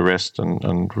occasions to rest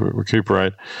and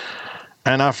recuperate.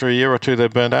 And after a year or two, they're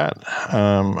burnt out,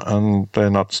 and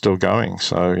they're not still going.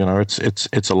 So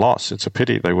it's a loss. It's a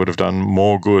pity. They would have done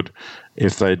more good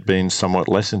if they'd been somewhat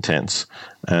less intense,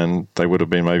 and they would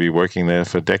have been maybe working there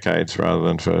for decades rather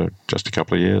than for just a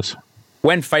couple of years.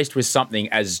 When faced with something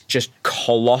as just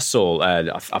colossal,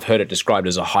 I've heard it described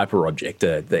as a hyper-object,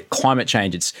 the climate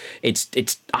change,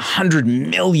 it's 100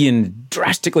 million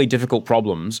drastically difficult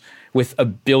problems with a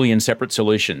billion separate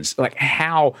solutions. Like,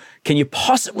 how can you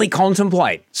possibly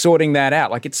contemplate sorting that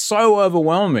out? Like, it's so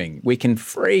overwhelming. We can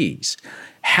freeze.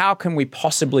 How can we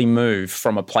possibly move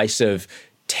from a place of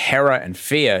terror and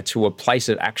fear to a place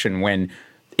of action when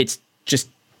it's just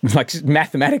like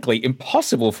mathematically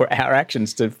impossible for our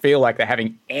actions to feel like they're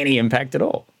having any impact at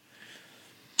all?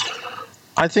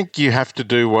 I think you have to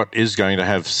do what is going to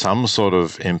have some sort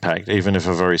of impact, even if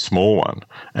a very small one,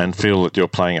 and feel that you're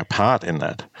playing a part in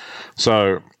that.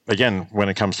 So again, when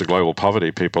it comes to global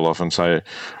poverty, people often say,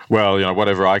 well,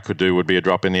 whatever I could do would be a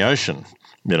drop in the ocean.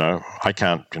 I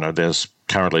can't, there's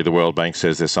currently the World Bank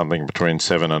says there's something between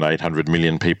 700 and 800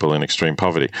 million people in extreme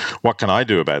poverty. What can I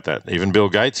do about that? Even Bill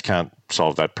Gates can't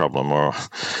solve that problem, or,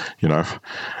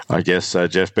 I guess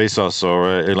Jeff Bezos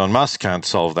or Elon Musk can't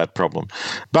solve that problem.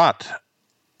 But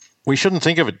we shouldn't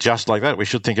think of it just like that. We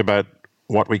should think about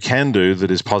what we can do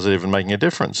that is positive and making a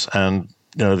difference. And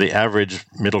the average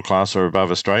middle class or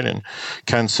above Australian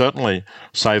can certainly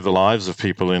save the lives of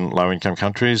people in low-income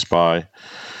countries by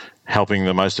helping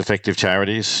the most effective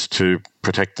charities to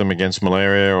protect them against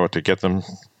malaria or to get them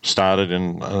started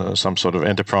in some sort of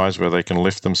enterprise where they can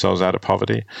lift themselves out of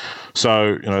poverty.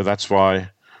 So, that's why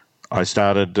I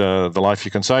started The Life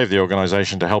You Can Save, the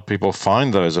organisation, to help people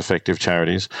find those effective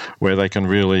charities where they can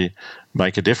really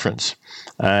make a difference.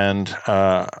 And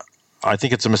I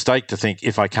think it's a mistake to think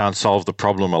if I can't solve the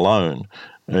problem alone,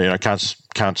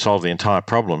 can't solve the entire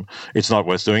problem, it's not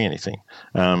worth doing anything.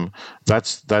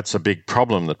 That's a big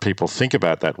problem that people think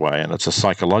about that way, and it's a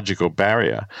psychological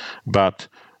barrier. But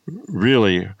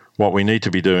really, what we need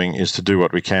to be doing is to do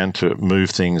what we can to move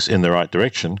things in the right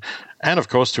direction. And, of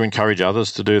course, to encourage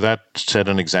others to do that, set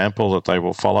an example that they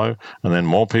will follow, and then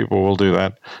more people will do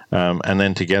that. And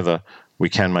then together we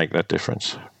can make that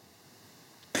difference.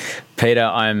 Peter,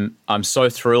 I'm so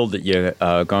thrilled that you're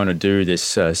going to do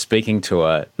this speaking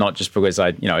tour, not just because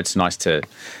it's nice to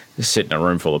sit in a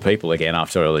room full of people again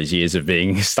after all these years of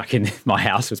being stuck in my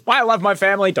house. I love my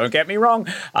family, don't get me wrong,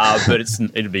 but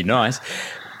it'd be nice.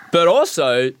 But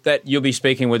also that you'll be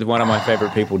speaking with one of my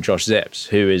favourite people, Josh Zepps,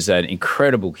 who is an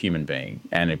incredible human being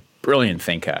and a brilliant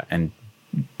thinker and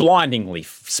blindingly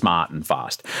smart and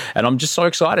fast. And I'm just so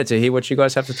excited to hear what you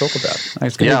guys have to talk about.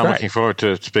 It's gonna be I'm great. looking forward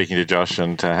to speaking to Josh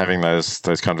and to having those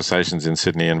conversations in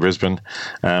Sydney and Brisbane.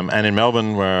 And in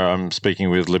Melbourne, where I'm speaking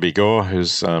with Libby Gore,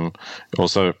 who's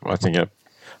also, I think, a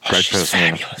great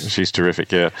person. Fabulous. She's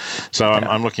terrific, yeah. So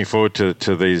I'm looking forward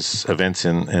to these events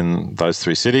in those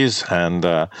three cities and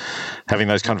having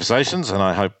those conversations. And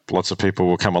I hope lots of people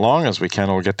will come along as we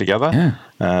can all get together,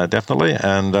 definitely.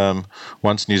 And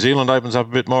once New Zealand opens up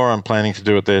a bit more, I'm planning to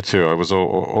do it there too. I was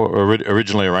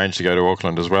originally arranged to go to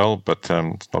Auckland as well, but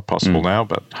it's not possible now,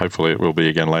 but hopefully it will be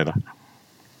again later.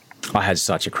 I had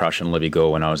such a crush on Libby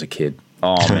Gore when I was a kid.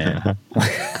 Oh, man.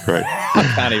 Great.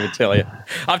 I can't even tell you.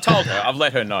 I've told her. I've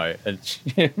let her know.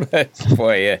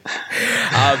 Boy, yeah.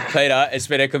 Peter, it's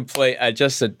been a complete,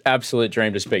 just an absolute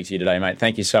dream to speak to you today, mate.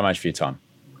 Thank you so much for your time.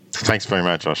 Thanks very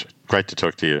much, Josh. Great to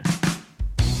talk to you.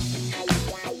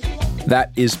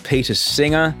 That is Peter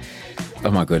Singer.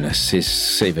 Oh, my goodness. His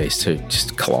CV's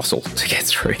just colossal to get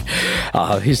through.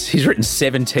 He's written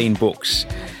 17 books.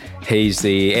 He's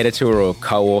the editor or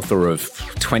co-author of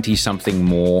 20-something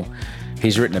more.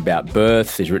 He's written about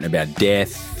birth, he's written about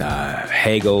death,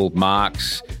 Hegel,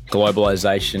 Marx,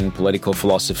 globalization, political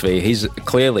philosophy. He's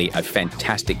clearly a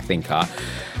fantastic thinker.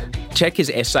 Check his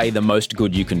essay, The Most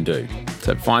Good You Can Do.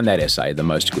 So find that essay, The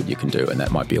Most Good You Can Do, and that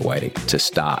might be a way to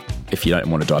start if you don't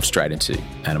want to dive straight into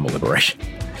animal liberation,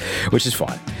 which is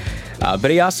fine.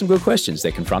 But he asked some good questions.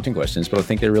 They're confronting questions, but I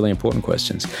think they're really important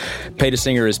questions. Peter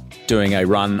Singer is doing a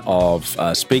run of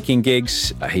speaking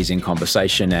gigs. He's in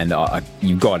conversation, and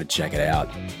you've got to check it out.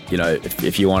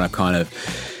 If you want to kind of,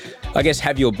 I guess,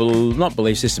 have your not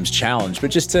belief systems challenged, but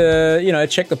just to,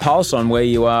 check the pulse on where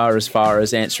you are as far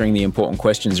as answering the important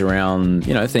questions around,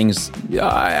 things,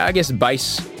 I guess,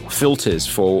 base filters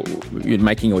for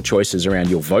making your choices around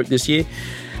your vote this year.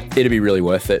 It'll be really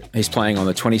worth it. He's playing on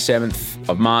the 27th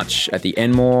of March at the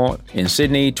Enmore in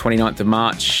Sydney, 29th of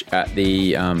March at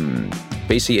the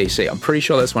BCEC. I'm pretty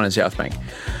sure that's one in South Bank.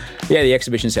 Yeah, the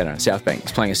Exhibition Centre, South Bank.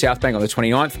 He's playing at South Bank on the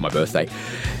 29th, my birthday.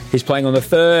 He's playing on the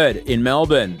 3rd in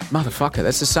Melbourne. Motherfucker,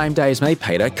 that's the same day as me,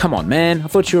 Peter. Come on, man. I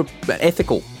thought you were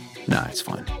ethical. No, it's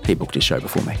fine. He booked his show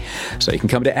before me. So you can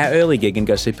come to our early gig and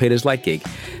go see Peter's late gig.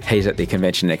 He's at the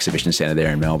Convention and Exhibition Centre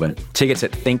there in Melbourne. Tickets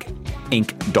at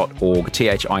thinkinc.org,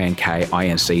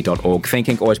 thinkinc.org. Think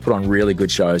Inc. always put on really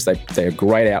good shows. They're a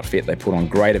great outfit. They put on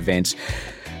great events.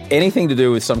 Anything to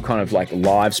do with some kind of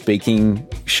live speaking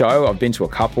show. I've been to a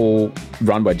couple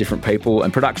run by different people,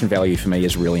 and production value for me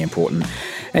is really important.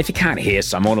 And if you can't hear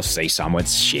someone or see someone,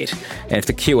 it's shit. And if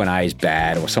the Q&A is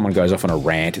bad or someone goes off on a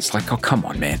rant, it's like, oh, come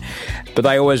on, man. But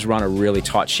they always run a really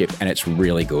tight ship, and it's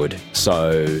really good.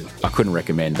 So I couldn't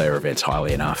recommend their events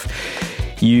highly enough.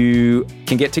 You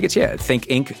can get tickets, at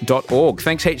thinkinc.org.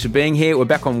 Thanks heaps for being here. We're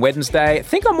back on Wednesday. I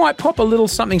think I might pop a little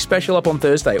something special up on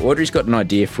Thursday. Audrey's got an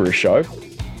idea for a show,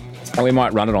 and we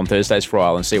might run it on Thursdays for a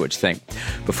while and see what you think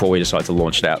before we decide to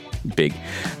launch it out big.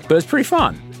 But it's pretty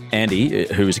fun. Andy,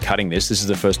 who is cutting this is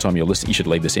the first time you're listening. You should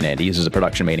leave this in, Andy. This is a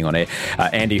production meeting on air.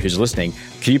 Andy, who's listening,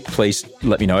 can you please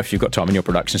let me know if you've got time in your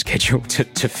production schedule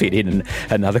to fit in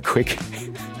another quick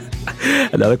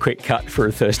cut for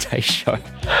a Thursday show?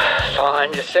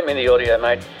 Fine, just send me the audio,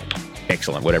 mate.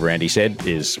 excellent. Whatever Andy said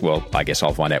is, well, I guess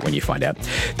I'll find out when you find out.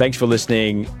 Thanks for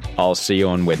listening. I'll see you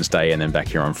on Wednesday and then back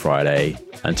here on Friday.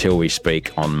 Until we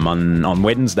speak on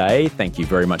Wednesday, thank you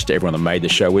very much to everyone that made the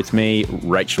show with me.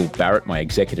 Rachel Barrett, my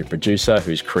executive producer,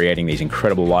 who's creating these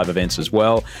incredible live events as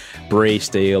well. Bree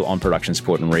Steele on production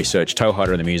support and research. Toe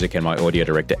Hider on the music, and my audio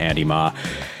director, Andy Marr.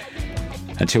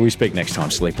 Until we speak next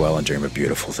time, sleep well and dream of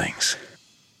beautiful things.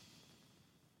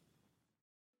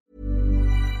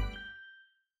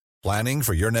 Planning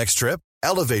for your next trip?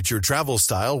 Elevate your travel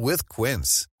style with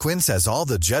Quince. Quince has all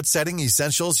the jet-setting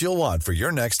essentials you'll want for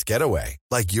your next getaway,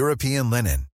 like European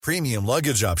linen, premium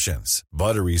luggage options,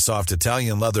 buttery soft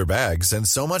Italian leather bags, and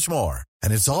so much more.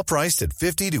 And it's all priced at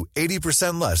 50 to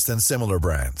 80% less than similar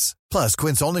brands. Plus,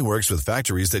 Quince only works with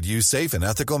factories that use safe and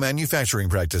ethical manufacturing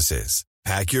practices.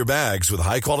 Pack your bags with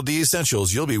high-quality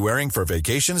essentials you'll be wearing for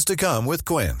vacations to come with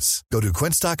Quince. Go to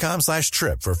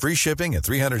quince.com/trip for free shipping and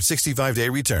 365-day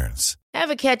returns.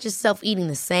 Ever catch yourself eating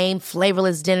the same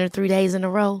flavorless dinner 3 days in a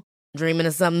row? Dreaming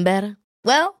of something better?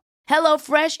 Well,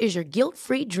 HelloFresh is your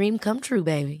guilt-free dream come true,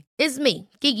 baby. It's me,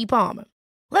 Keke Palmer.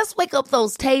 Let's wake up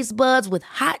those taste buds with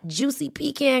hot, juicy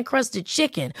pecan-crusted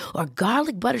chicken or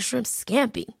garlic butter shrimp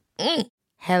scampi.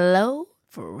 Hello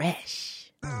Fresh.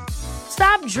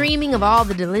 Stop dreaming of all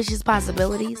the delicious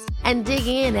possibilities and dig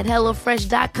in at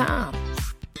HelloFresh.com.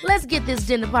 Let's get this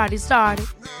dinner party started.